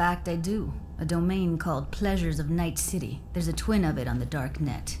 Matter of fact, I do. A domain called Pleasures of Night City. There's a twin of it on the dark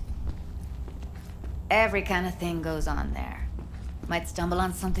net. Every kind of thing goes on there. Might stumble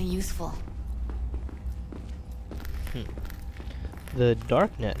on something useful. The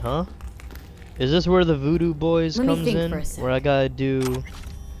darknet, huh? Is this where the Voodoo Boys comes in? Where I gotta do,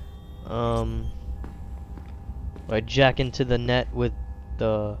 I jack into the net with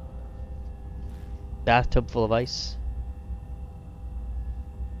the bathtub full of ice?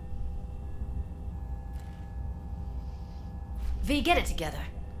 V, get it together.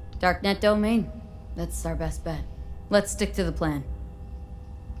 Darknet domain. That's our best bet. Let's stick to the plan.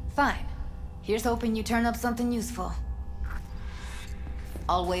 Fine. Here's hoping you turn up something useful.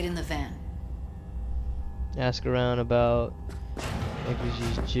 I'll wait in the van. Ask around about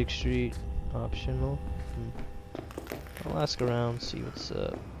XBG's Jig Street optional. I'll ask around, see what's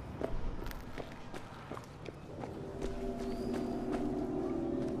up.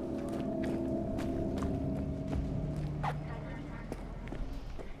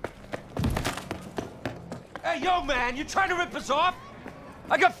 Hey, yo, man, you trying to rip us off?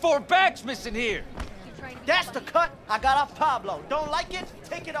 I got 4 bags missing here. That's the cut I got off Pablo. Don't like it?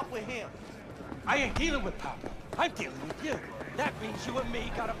 Take it up with him. I ain't dealing with Pablo. I'm dealing with you. That means you and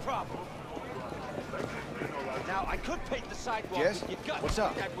me got a problem. Now, I could paint the sidewalk Yes? with your guts, What's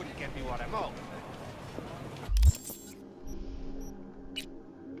up? but that wouldn't get me what I'm owed.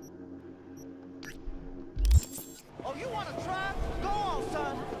 Oh, you want to try? Go on,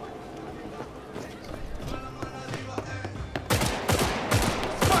 son.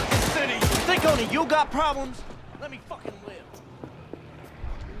 Fuck this city. You think only you got problems? Let me fucking live.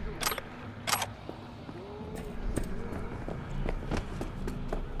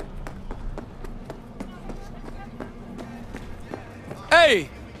 Hey!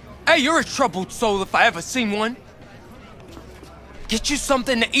 Hey, you're a troubled soul if I ever seen one. Get you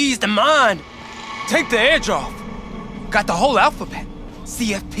something to ease the mind. Take the edge off. Got the whole alphabet.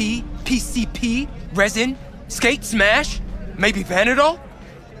 CFP, PCP, resin, skate, smash, maybe Vanadol?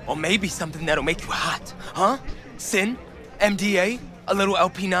 Or maybe something that'll make you hot, huh? Sin, MDA, a little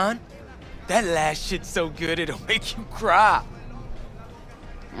LP9. That last shit's so good it'll make you cry.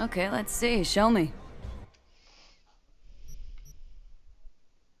 Okay, let's see. Show me.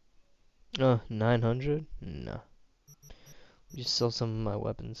 900? No. Just sell some of my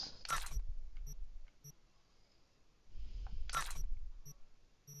weapons.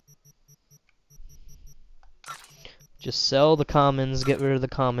 Just sell the commons, get rid of the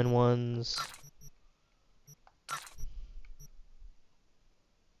common ones.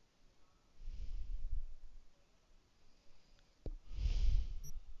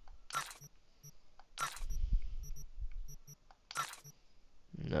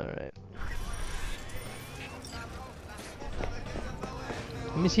 Alright.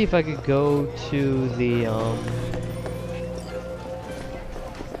 Let me see if I could go to the,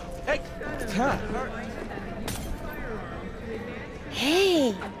 Hey, huh?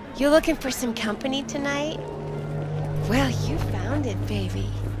 Hey, you looking for some company tonight? Well, you found it, baby.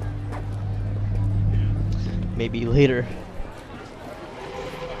 maybe later.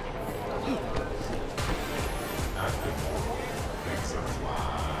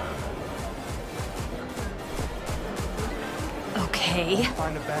 Okay.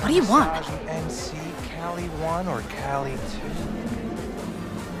 What do you want? NC, Cali 1 or Cali 2?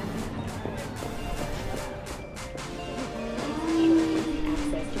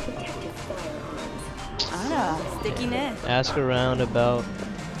 Ah, sticky net. Ask around about...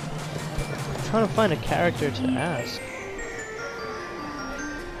 I'm trying to find a character to ask.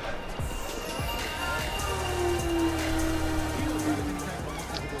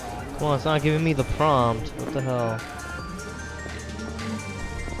 Well, it's not giving me the prompt. What the hell?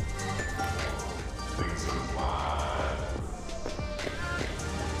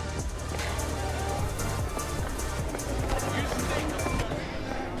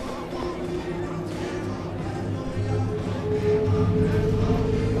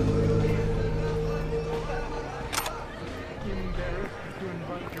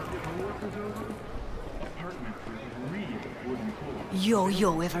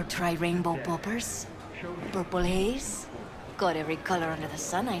 Yo, ever try rainbow poppers? Purple haze? Got every color under the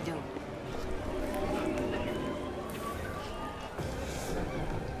sun, I do.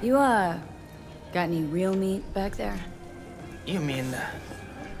 You, got any real meat back there? You mean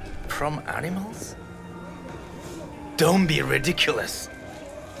from animals? Don't be ridiculous.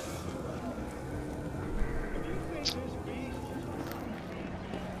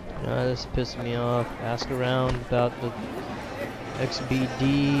 This pissed me off. Ask around about the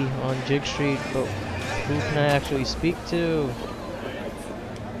XBD on Jig Street, but who can I actually speak to?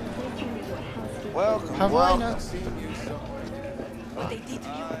 Welcome.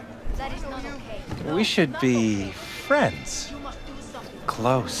 We should be friends.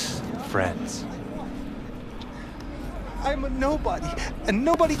 Close friends. I'm a nobody, and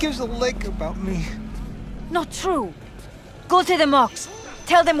nobody gives a lick about me. Not true. Go to the mocks.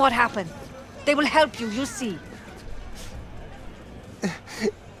 Tell them what happened. They will help you, you see.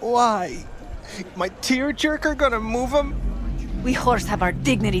 Why? My tearjerker gonna move him? We horse have our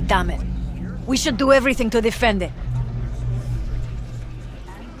dignity, damn it. We should do everything to defend it.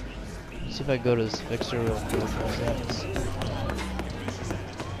 See if I go to this fixer real quick for a second.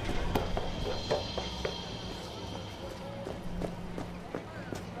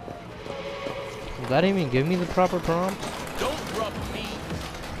 that even give me the proper prompt? Don't rub me.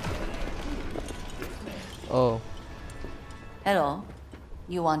 Oh. Hello.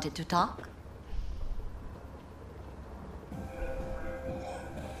 You wanted to talk?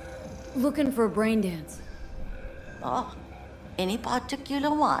 Looking for a brain dance. Oh. Any particular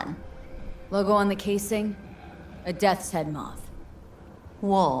one? Logo on the casing? A death's head moth.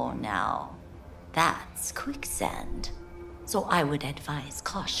 Whoa, now. That's quicksand. So I would advise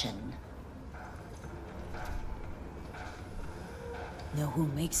caution. Know who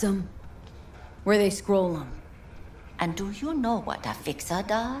makes them? Where they scroll them? And do you know what a fixer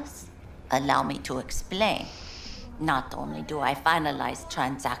does? Allow me to explain. Not only do I finalize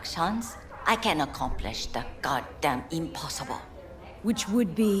transactions, I can accomplish the goddamn impossible. Which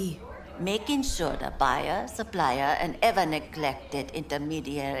would be? Making sure the buyer, supplier, and ever neglected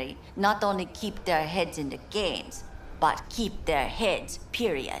intermediary not only keep their heads in the games, but keep their heads,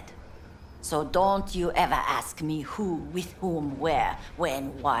 period. So don't you ever ask me who, with whom, where,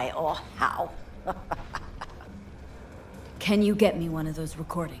 when, why, or how. Can you get me one of those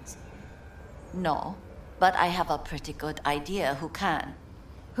recordings? No, but I have a pretty good idea who can.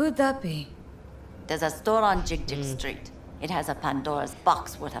 Who'd that be? There's a store on Jig Street. It has a Pandora's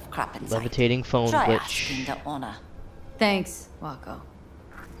box worth of crap inside. Levitating phone Try glitch. asking the owner. Thanks, Wako.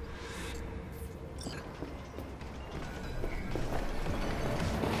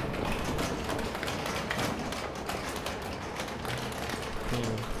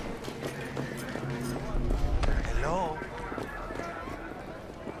 Hello?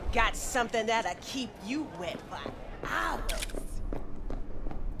 Got something that'll keep you wet for hours.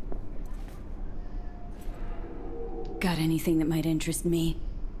 Got anything that might interest me?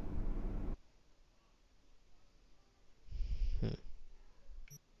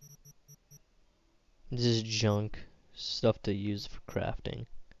 This is junk. Stuff to use for crafting.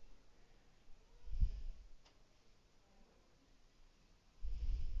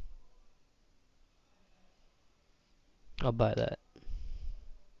 I'll buy that.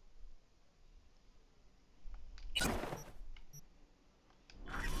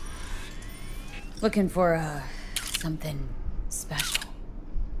 Looking for, something special.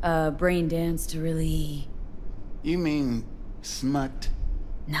 A brain dance to really... You mean smut?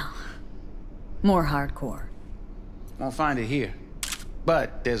 No. More hardcore. Won't find it here.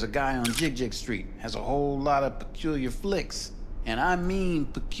 But there's a guy on Jig Street, has a whole lot of peculiar flicks. And I mean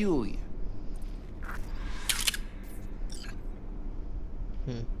peculiar.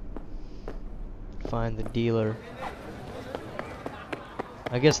 Find the dealer.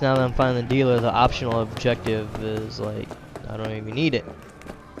 I guess now that I'm finding the dealer, the optional objective is like, I don't even need it.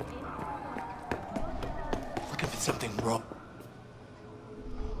 Looking for something wrong.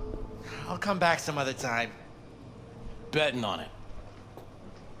 I'll come back some other time. Betting on it.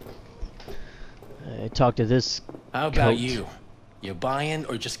 I talked to this. How about coat. you? You buying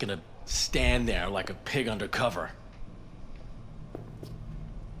or just gonna stand there like a pig under cover?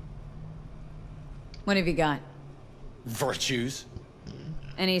 What have you got? Virtues?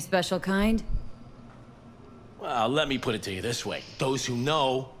 Any special kind? Well, let me put it to you this way. Those who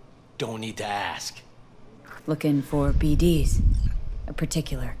know don't need to ask. Looking for BDs. A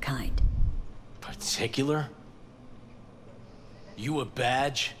particular kind. Particular? You a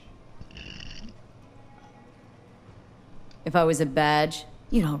badge? If I was a badge,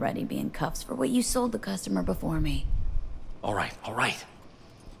 you'd already be in cuffs for what you sold the customer before me. All right, all right.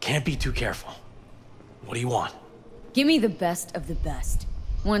 Can't be too careful. What do you want? Give me the best of the best.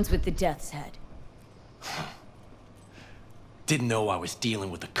 Ones with the death's head. Didn't know I was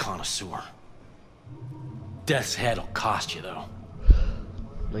dealing with a connoisseur. Death's head'll cost you, though.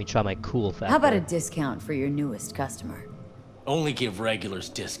 Let me try my cool factor. How about a discount for your newest customer? Only give regulars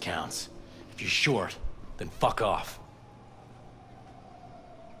discounts. If you're short, then fuck off.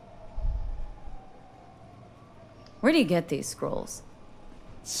 Where do you get these scrolls?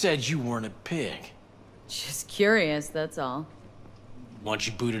 Said you weren't a pig. Just curious, that's all. Once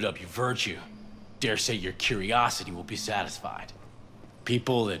you booted up your virtue, dare say your curiosity will be satisfied.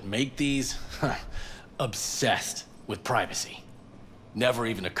 People that make these, obsessed with privacy. Never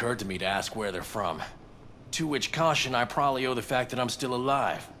even occurred to me to ask where they're from. To which caution I probably owe the fact that I'm still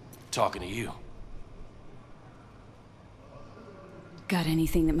alive, talking to you. Got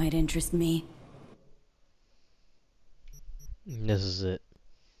anything that might interest me? This is it.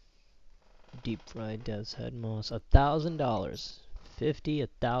 Deep fried death's head moss. $1,000.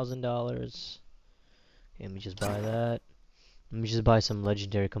 $1,000. Okay, let me just buy that. Let me just buy some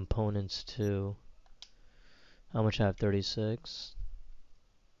legendary components too. How much I have? 36.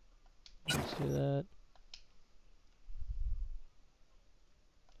 Let's do that.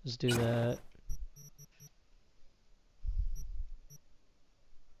 Let's do that.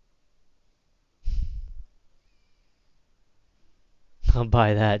 I'll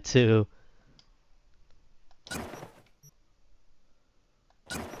buy that too.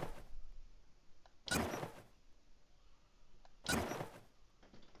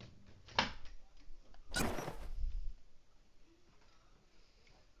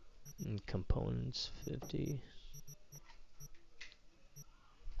 Components 50.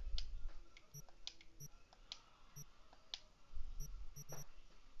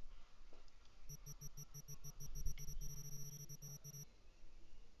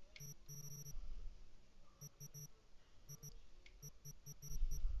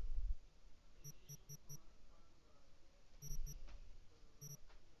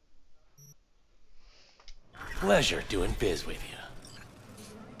 Pleasure doing biz with you.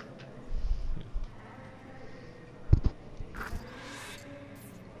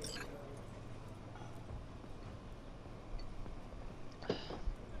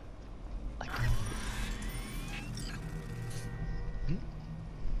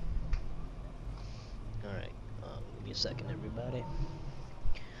 Alright, give me a second, everybody.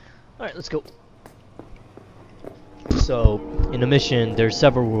 Alright, let's go. So, in a mission, there's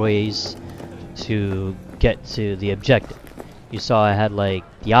several ways to get to the objective. You saw I had like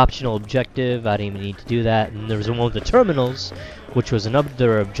the optional objective, I didn't even need to do that, and there was one with the terminals, which was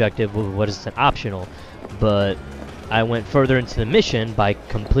another objective, what is an optional, but I went further into the mission by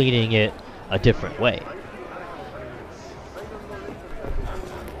completing it a different way.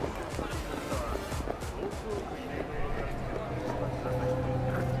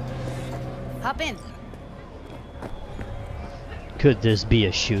 Hop in. Could this be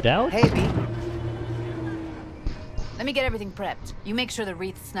a shootout? Hey, B. Let me get everything prepped. You make sure the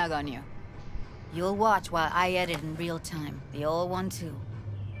wreath's snug on you. You'll watch while I edit in real time. The old one, too.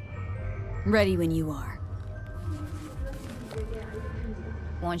 Ready when you are.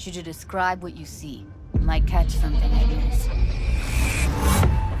 Want you to describe what you see. You might catch something I miss.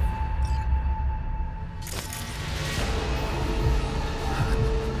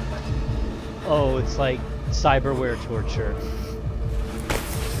 Oh, it's like cyberware torture.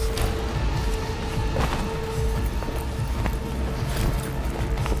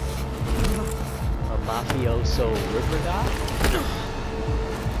 A mafioso river dock?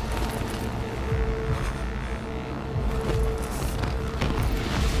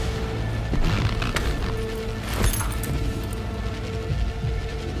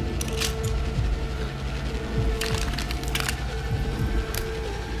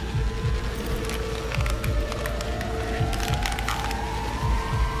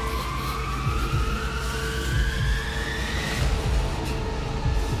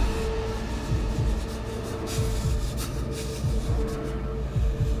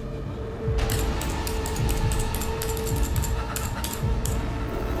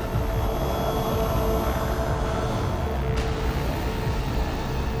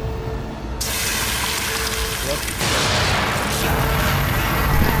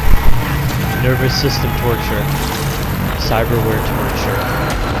 Nervous system torture. Cyberware torture.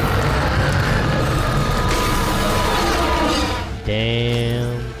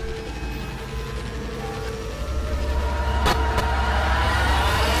 Damn.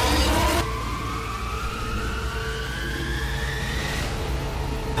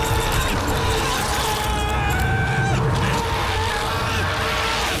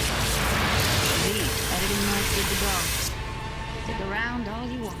 Editing noise good to go. Stick around all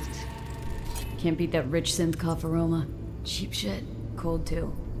you want. Can't beat that rich synth cough aroma. Cheap shit. Cold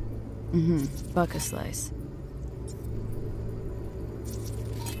too. Buck a slice.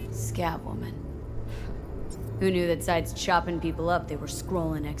 Scab woman. Who knew that besides chopping people up, they were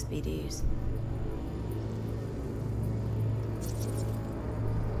scrolling XBDs?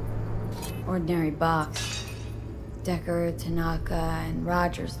 Ordinary box. Decker, Tanaka, and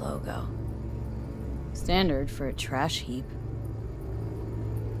Rogers logo. Standard for a trash heap.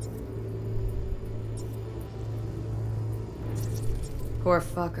 Poor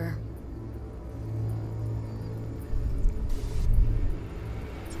fucker.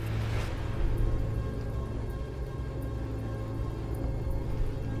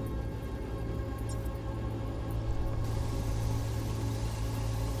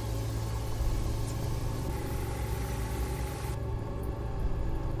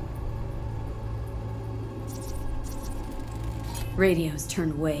 Radio's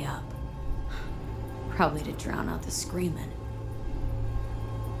turned way up. Probably to drown out the screaming.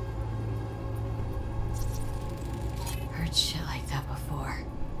 Heard shit like that before.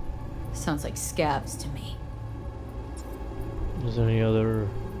 Sounds like scabs to me. Is there any other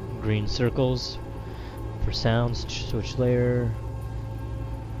green circles for sounds? Switch layer.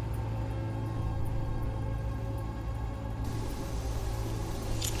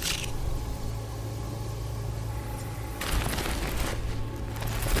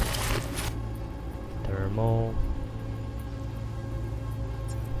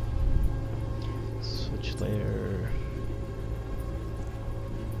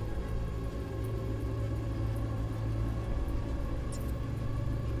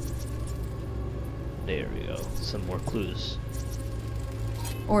 There we go. Some more clues.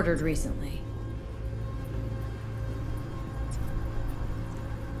 Ordered recently.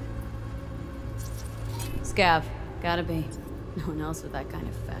 Scav. Gotta be. No one else with that kind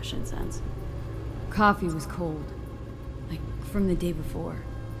of fashion sense. Coffee was cold. Like, from the day before.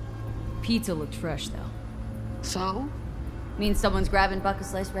 Pizza looked fresh, though. So? Means someone's grabbing bucket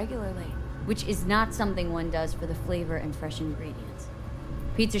slice regularly. Which is not something one does for the flavor and fresh ingredients.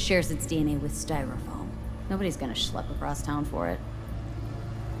 Pizza shares its DNA with styrofoam. Nobody's gonna schlep across town for it.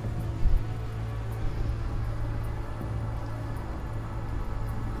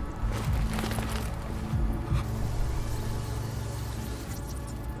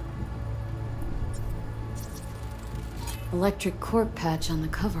 Electric corp patch on the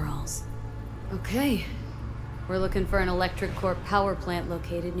coveralls. Okay. We're looking for an electric corp power plant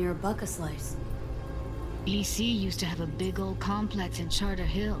located near a bucket slice. EC used to have a big old complex in Charter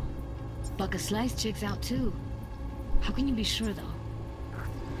Hill. Bucket Slice checks out too. How can you be sure though?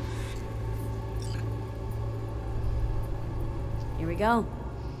 Here we go.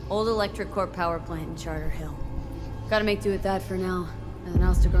 Old electric corp power plant in Charter Hill. Gotta make do with that for now. Nothing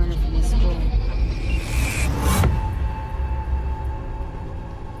else to garner from this school.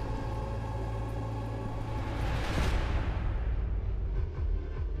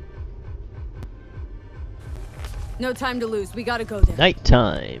 No time to lose. We gotta go there.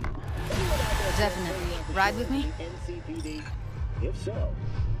 Nighttime. Definitely. Ride with me? If so,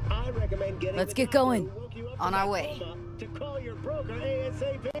 I recommend getting Let's get going. On our way. To call your broker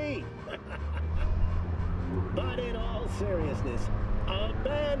ASAP. But in all seriousness,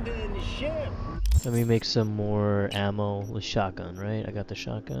 abandon ship. Let me make some more ammo with shotgun, right? I got the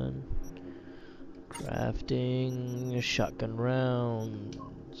shotgun. Crafting, shotgun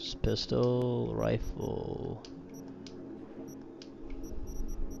rounds, pistol, rifle.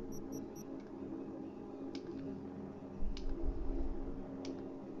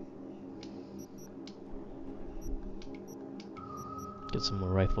 Get some more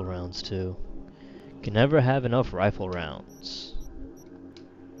rifle rounds too. Can never have enough rifle rounds.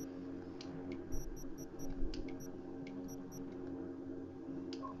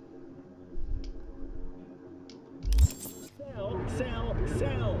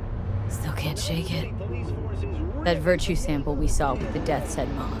 Sell. Still can't shake it. That virtue sample we saw with the Death's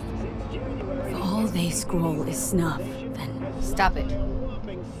Head moth. If all they scroll is snuff, then... Stop it.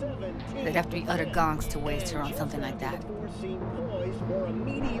 They'd have to be utter gonks to waste her on something like that.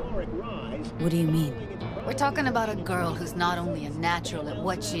 What do you mean? We're talking about a girl who's not only a natural at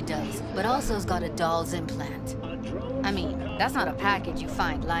what she does, but also has got a doll's implant. I mean, that's not a package you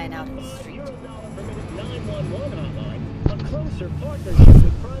find lying out in the street. A closer partnership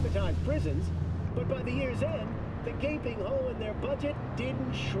with privatized prisons, but by the year's end, the gaping hole in their budget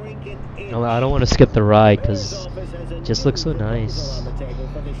didn't shrink an inch. No, I don't want to skip the ride because it just looks so nice. On the table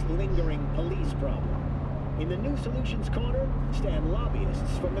for this lingering police problem. In the new solutions corner stand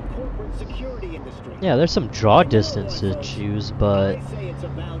lobbyists from the corporate security industry. Yeah, there's some draw distance issues, but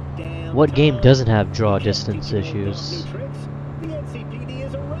what game doesn't have draw distance issues? The NCPD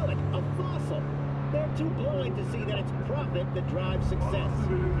is a relic, a fossil. They're too blind to see that it's profit that drives success.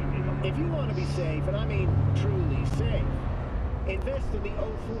 If you want to be safe, and I mean truly safe, invest in the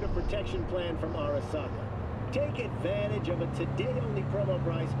Ofuda protection plan from Arasaka. Take advantage of a today-only promo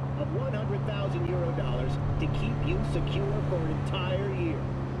price of 100,000 euro dollars to keep you secure for an entire year.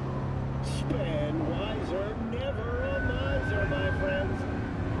 Spend wiser, never a miser, my friends.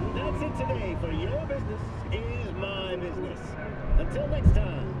 That's it today for Your Business is My Business. Until next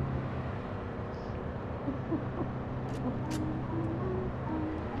time.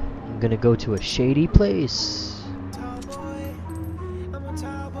 I'm gonna go to a shady place.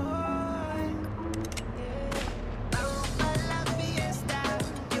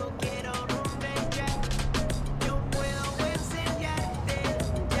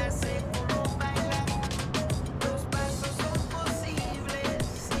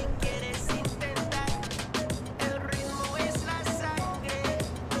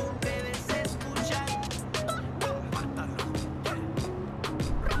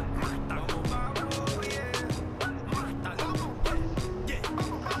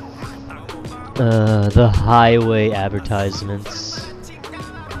 The highway advertisements.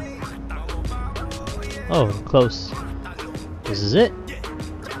 Oh, close. This is it.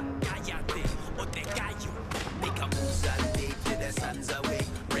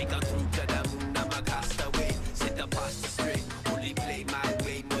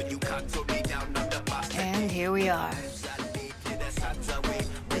 And here we are.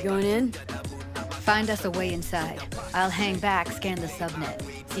 We going in? Find us a way inside. I'll hang back, scan the subnet.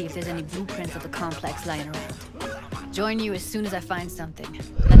 See if there's any blueprints of the complex lying around. Join you as soon as I find something.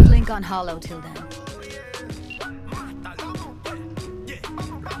 Let's link on Hollow till then.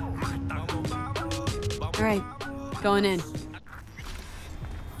 Alright, going in.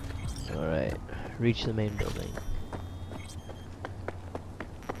 Alright, reach the main building.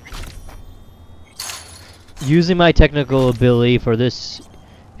 Using my technical ability for this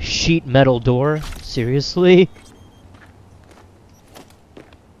sheet metal door? Seriously?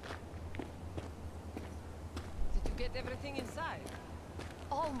 Did you get everything inside?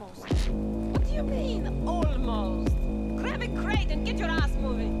 Almost. What do you mean, almost? Grab a crate and get your ass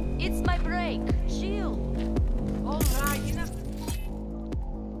moving. It's my break. Chill. All right, enough.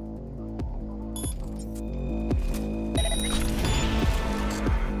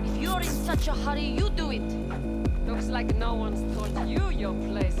 If you're in such a hurry, you do it. Looks like no one's told you your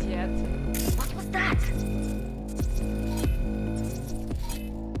place yet. What was that?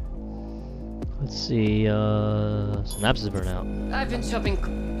 Let's see, synapses burn out. I've been shopping.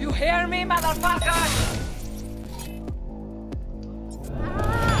 You hear me, motherfucker?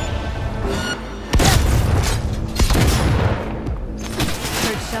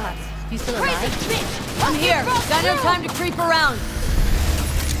 Heard shots. You still Crazy alive? bitch! I'm here. Got no time to creep around.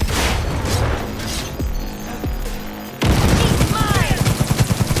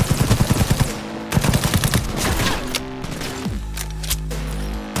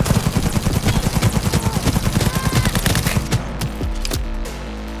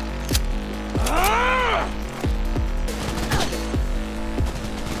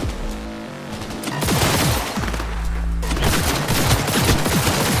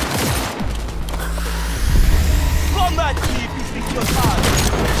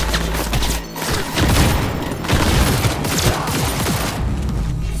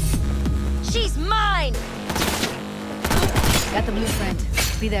 She's mine! Got the blueprint.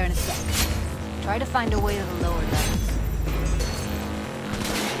 Be there in a sec. Try to find a way to the lower levels.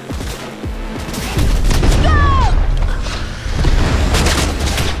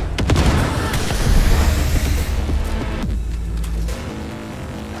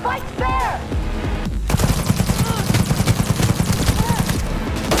 Fight fair!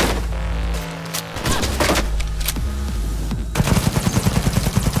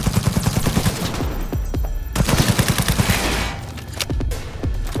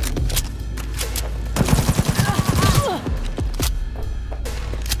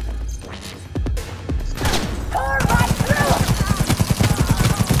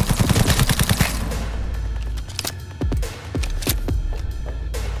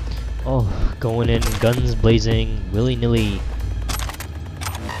 Oh, going in, guns blazing, willy-nilly.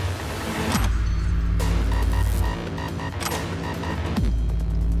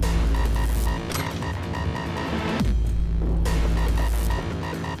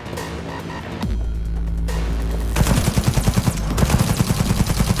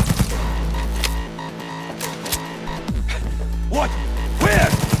 What? Where?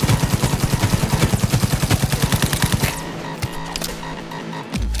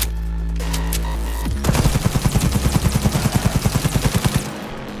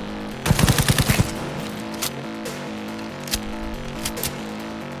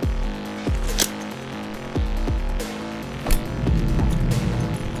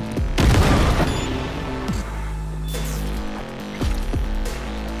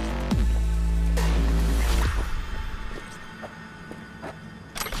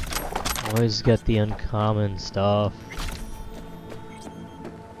 Always get the uncommon stuff.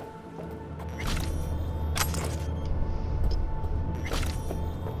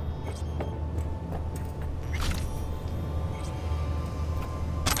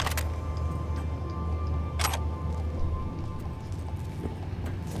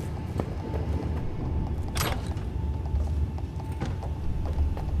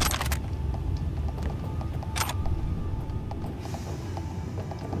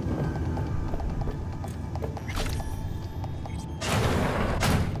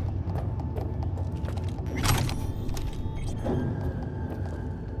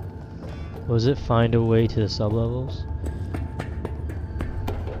 Was it find a way to the sublevels?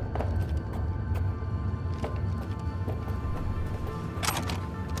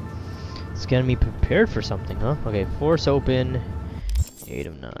 It's getting me prepared for something, huh? Okay, force open, 8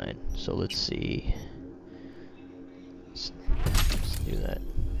 of 9. So let's see. Let's do that.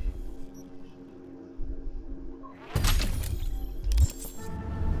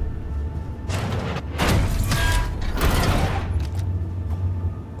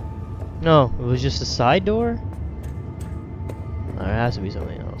 No, it was just a side door? There has to be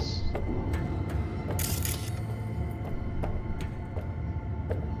something else.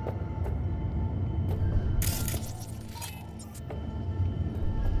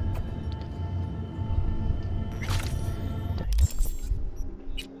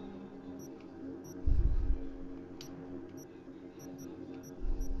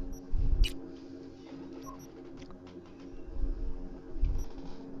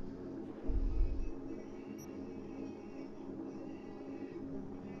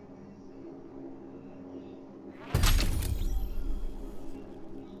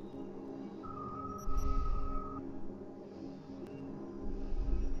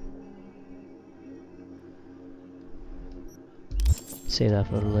 Save that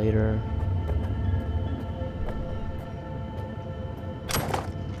for later.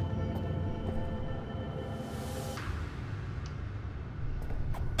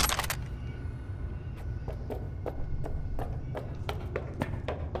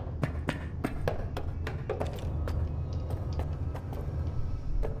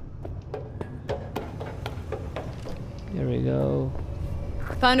 There we go.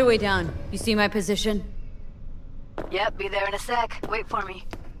 Found a way down. You see my position? Yep, be there in a sec. Wait for me.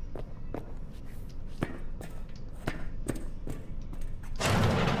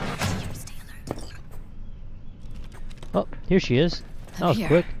 Oh, here she is. That was Here.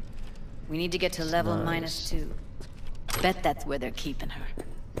 quick. We need to get to level Nice. -2. Bet that's where they're keeping her.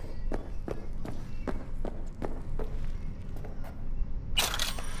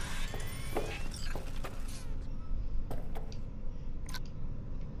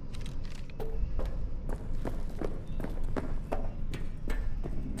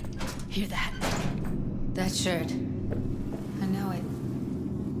 Hear that? That shirt. I know it.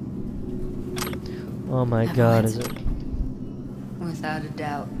 Oh my Have god, eyes. is it? Without a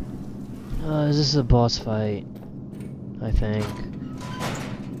doubt. Is this a boss fight? I think.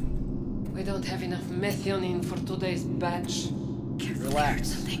 We don't have enough methionine for today's batch.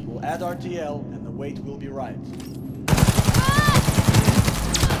 Relax. We'll add RTL and the weight will be right.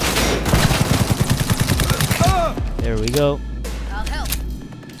 There we go. I'll help.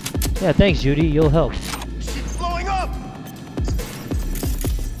 Yeah, thanks, Judy. You'll help. Shit's blowing up!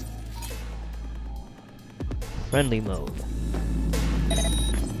 Friendly mode.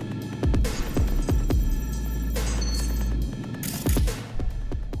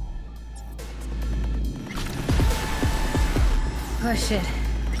 Oh shit.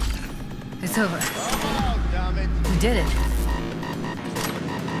 It's over. Oh, damn it. We did it.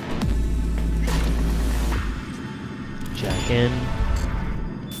 Jack in.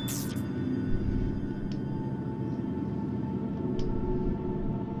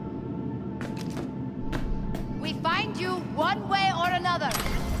 We find you one way or another.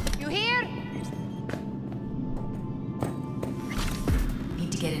 You hear?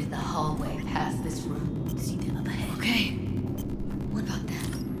 Need to get into the hallway past this room. See them up ahead. Okay. What about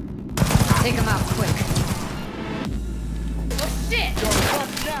that? Take them out quick. Oh shit! You're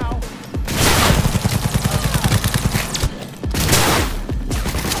fucked now.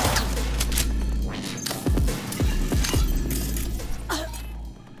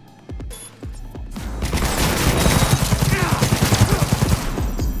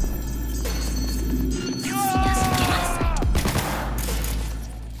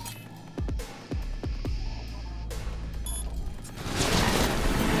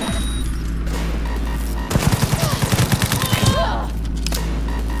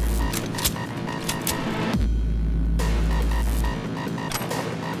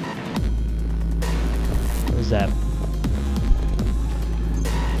 What is that?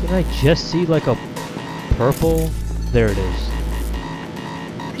 Did I just see like a purple? There it is.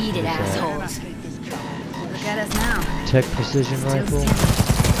 Eat it, What is that? assholes. Look at us now. Tech precision Still rifle.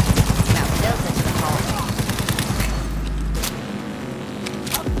 standing. Now Delta to the hallway.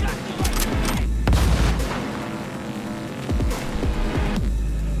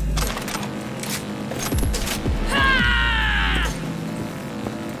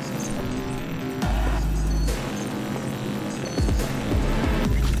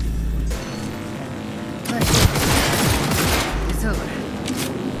 It's over.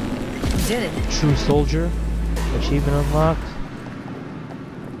 We did it. True soldier. Achievement unlocked.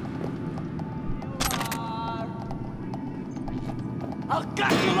 I'll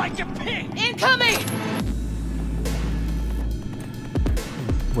gut you like a pig! Incoming!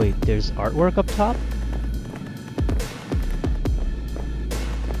 Wait, there's artwork up top?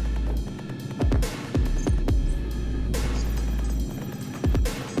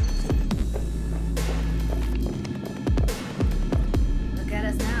 Look at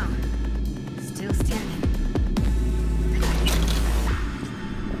us now. Still standing.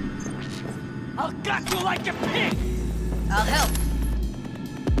 I'll gut you like a pig! I'll help.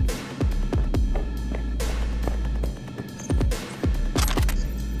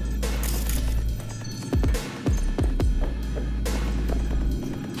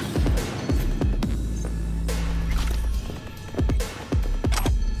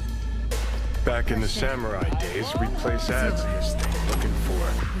 Back in the samurai days, we'd place ads in this thing looking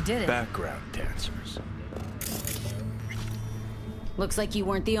We for did it. background dancers. Looks like you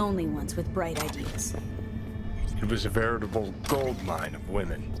weren't the only ones with bright ideas. It was a veritable gold mine of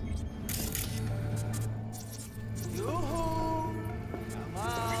women.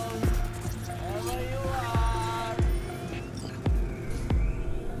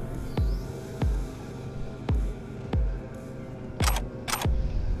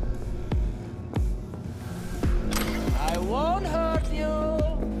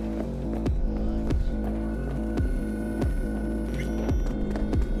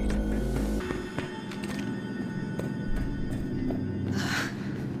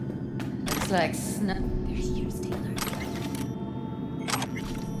 like There's yours, Taylor.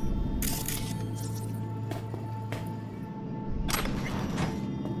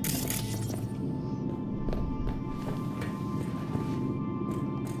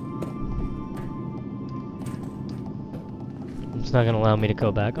 It's not gonna allow me to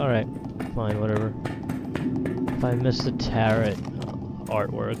go back. Alright, fine, whatever. If I miss the tarot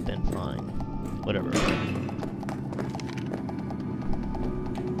artwork, then fine. Whatever.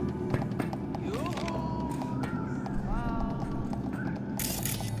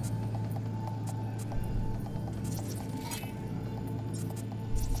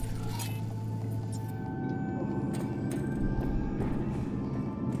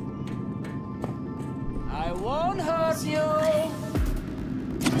 I won't hurt you.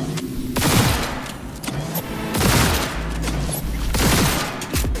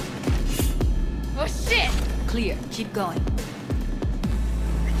 Oh shit! Clear. Keep going.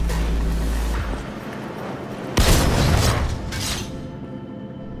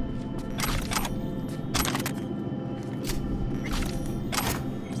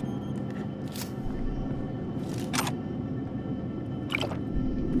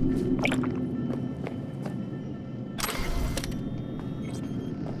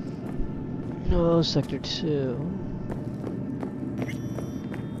 No, Sector 2.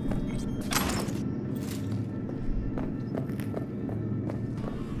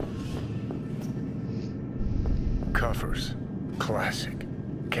 Covers. Classic.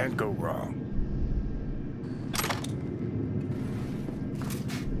 Can't go wrong.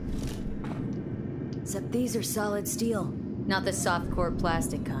 Except these are solid steel, not the soft core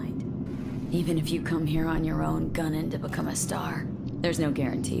plastic kind. Even if you come here on your own, gunning to become a star, there's no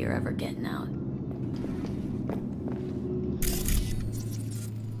guarantee you're ever getting out.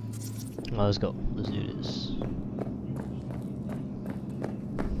 Well, let's go. Let's do this.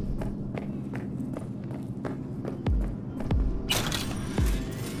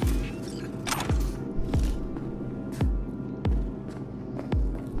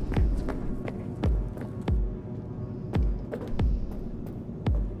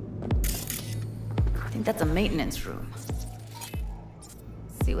 I think that's a maintenance room.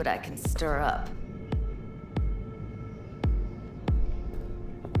 See what I can stir up.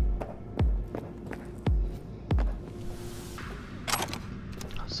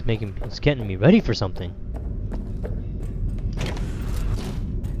 It's getting me ready for something.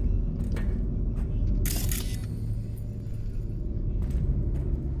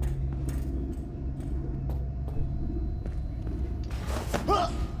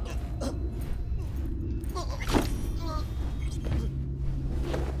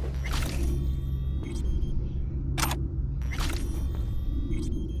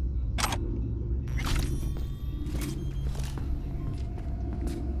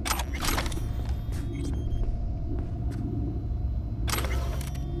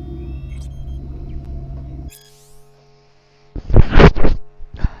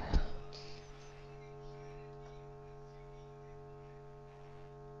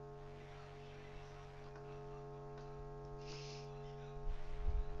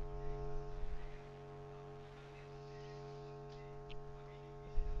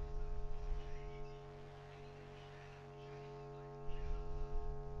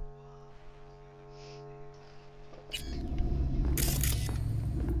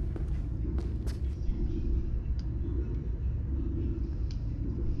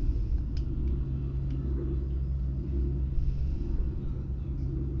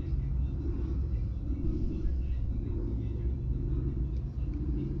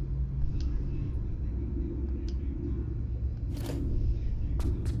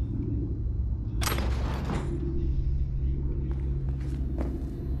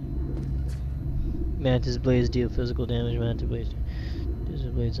 Mantis blades deal physical damage. Mantis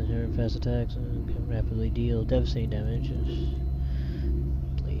blades inherit fast attacks and can rapidly deal devastating damage.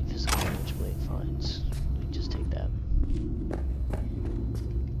 Blade physical damage. Blade finds. We just take that.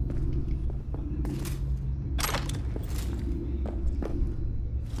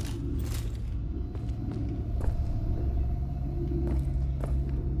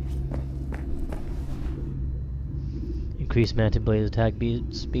 Increase Mantis Blade's attack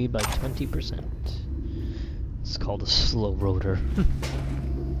speed by 20%. It's called a slow rotor.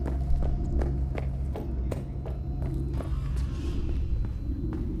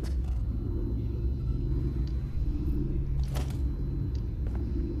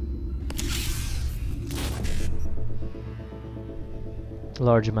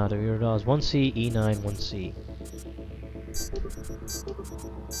 Large amount of Iridos. 1C, E9, 1C.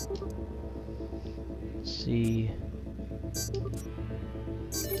 C.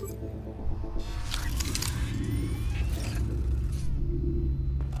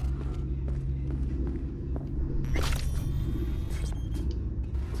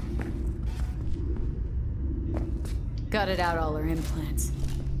 Gutted out all her implants.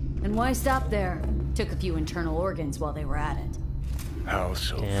 And why stop there? Took a few internal organs while they were at it. How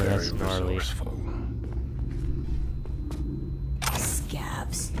so Damn, very that's gnarly. resourceful.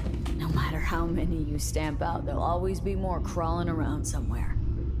 Scabs. No matter how many you stamp out, there'll always be more crawling around somewhere.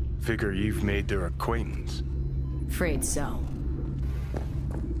 Figure you've made their acquaintance. Afraid so.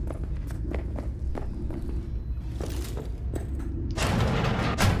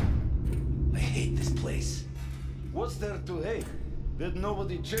 I hate this place. What's there to hate? That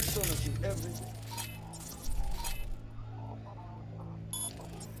nobody checks on us in every day.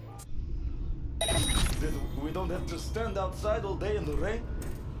 That we don't have to stand outside all day in the rain?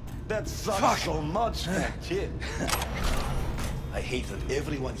 That sucks so much, that kid. I hate that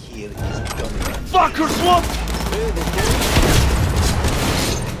everyone here is done. Fuckers, what?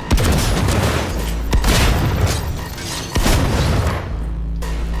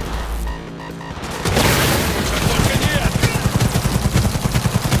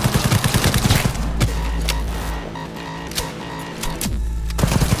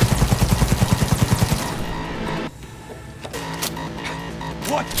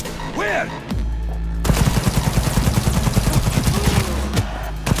 What? Where?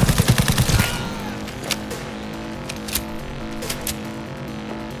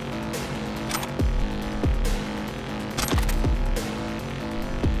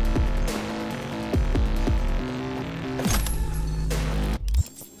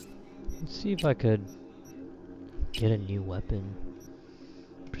 Let's see if I could get a new weapon.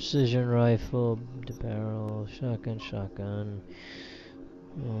 Precision rifle, the barrel, shotgun.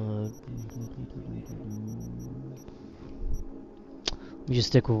 Let me just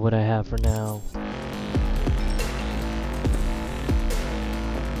stick with what I have for now.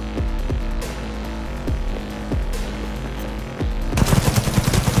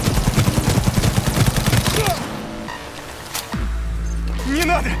 Не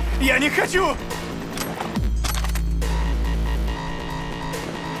надо! Я не хочу!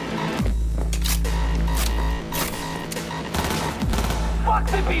 Fuck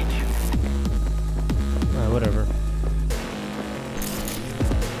the beach! Alright, whatever.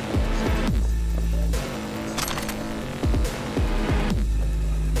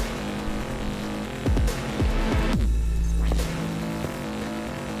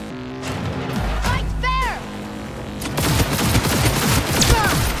 Fight fair!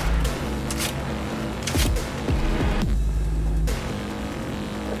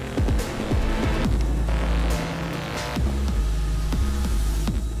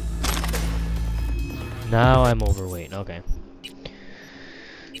 Now I'm overweight. Okay.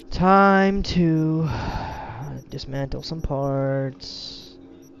 Time to dismantle some parts.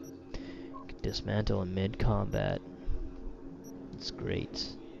 Dismantle in mid-combat. It's great.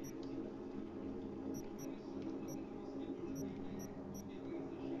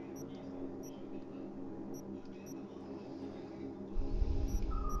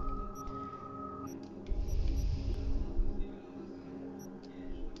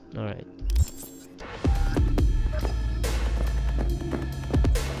 All right.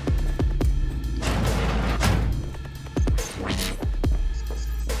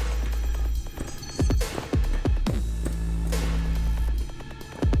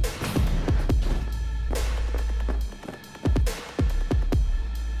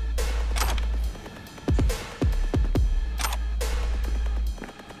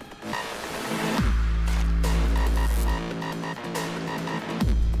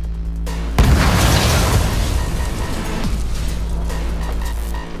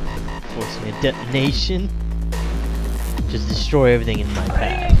 Force me a detonation. Just destroy everything in my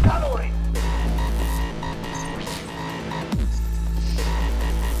path.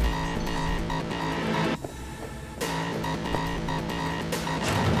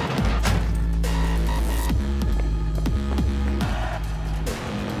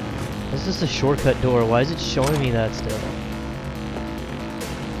 This is a shortcut door. Why is it showing me that still?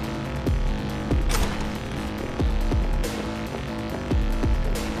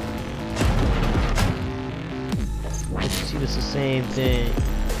 See, it's the same thing.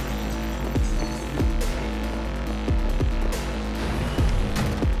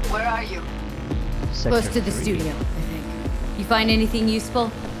 Where are you? Close to the studio, I think. You find anything useful?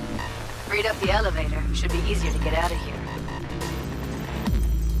 Freed up the elevator. Should be easier to get out of here.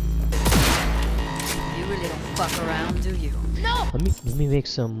 You really don't fuck around, do you? No! Let me make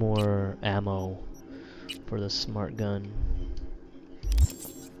some more ammo for the smart gun.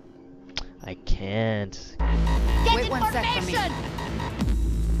 I can't. Wait 1 sec for me.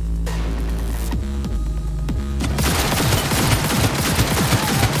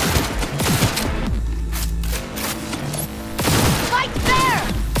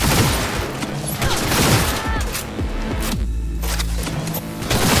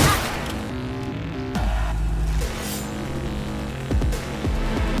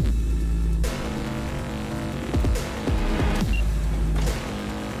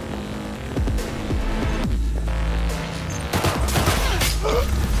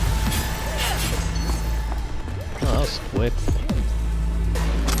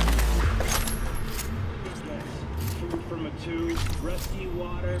 tube, rusty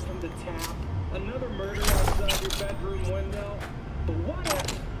water from the tap, another murder outside your bedroom window. But what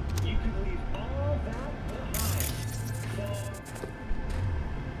if you could leave all that behind?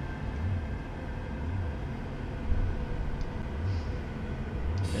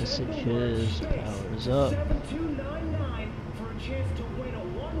 Messages, powers up. 7299 for a chance to win a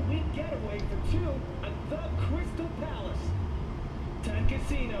one-week getaway for two at the Crystal Palace. 10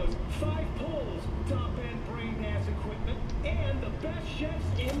 casinos, 5 pools, top-end brain dance equipment, and the best chefs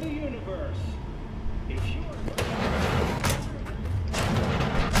in the universe. If you are...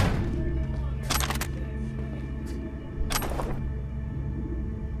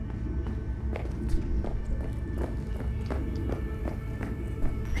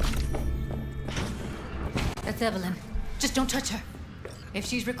 That's Evelyn. Just don't touch her. If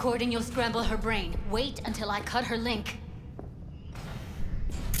she's recording, you'll scramble her brain. Wait until I cut her link.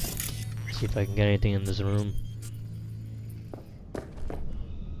 See if I can get anything in this room.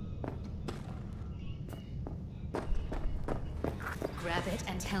 Grab it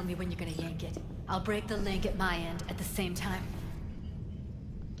and tell me when you're gonna yank it. I'll break the link at my end at the same time.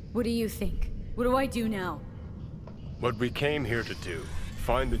 What do you think? What do I do now? What we came here to do.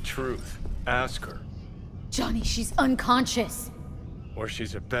 Find the truth. Ask her. Johnny, she's unconscious. Or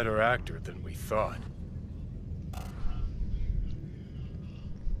she's a better actor than we thought.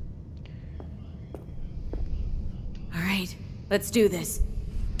 All right, let's do this.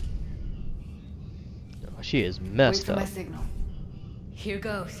 Oh, she is messed Wait for up. my signal. Here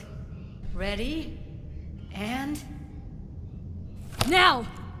goes. Ready? And... now!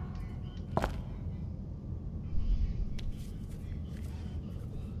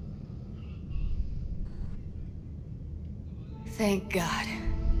 Thank God.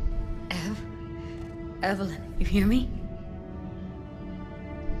 Evelyn, you hear me?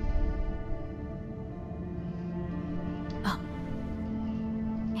 Oh.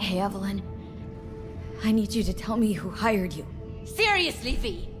 Hey, Evelyn. I need you to tell me who hired you. Seriously,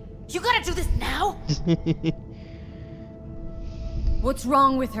 V? You gotta do this now? What's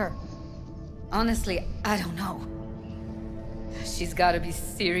wrong with her? Honestly, I don't know. She's gotta be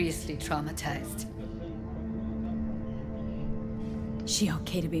seriously traumatized. She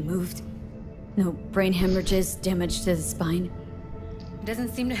okay to be moved? No brain hemorrhages, damage to the spine? Doesn't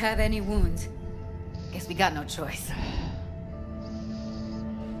seem to have any wounds. Guess we got no choice.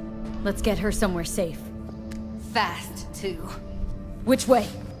 Let's get her somewhere safe. Fast, too. Which way?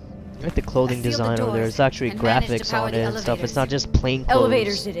 I like the clothing design over there. It's actually and managed to graphics power on the it and stuff. It's elevators. not just plain clothes.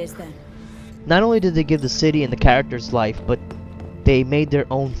 Elevators it is, then. Not only did they give the city and the characters life, but they made their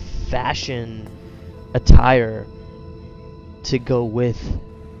own fashion attire to go with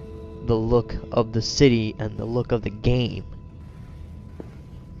the look of the city and the look of the game.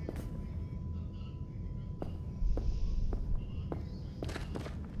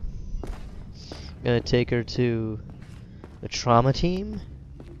 Gonna take her to the trauma team.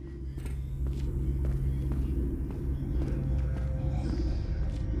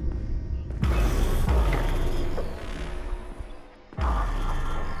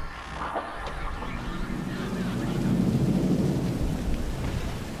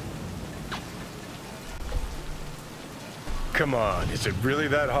 Come on, is it really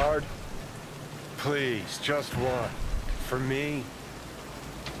that hard? Please, just one. For me?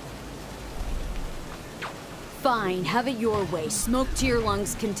 Fine, have it your way. Smoke to your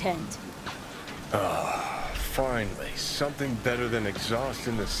lungs' content. Ah, finally, something better than exhaust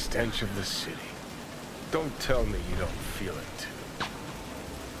in the stench of the city. Don't tell me you don't feel it too.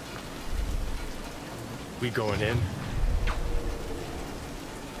 We going in?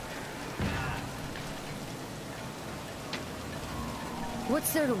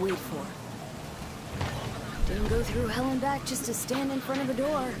 What's there to wait for? Didn't go through hell and back just to stand in front of a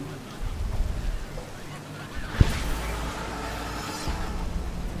door.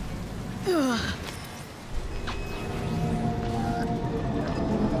 Ugh.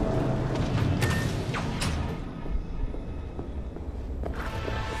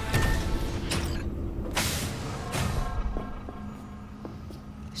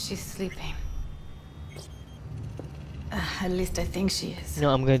 She's sleeping. At least I think she is.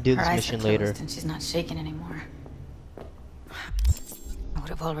 No, I'm gonna do Her this eyes mission are closed later. and she's not shaking anymore. I would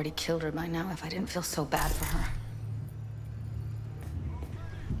have already killed her by now if I didn't feel so bad for her.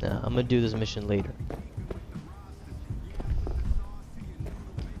 No, I'm gonna do this mission later.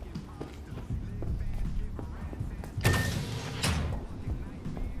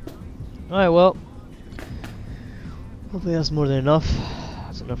 Alright, well. Hopefully that's more than enough.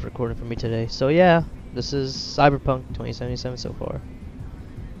 That's enough recording for me today. So yeah, this is Cyberpunk 2077 so far.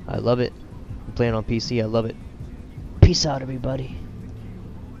 I love it. I'm playing on PC, I love it. Peace out, everybody.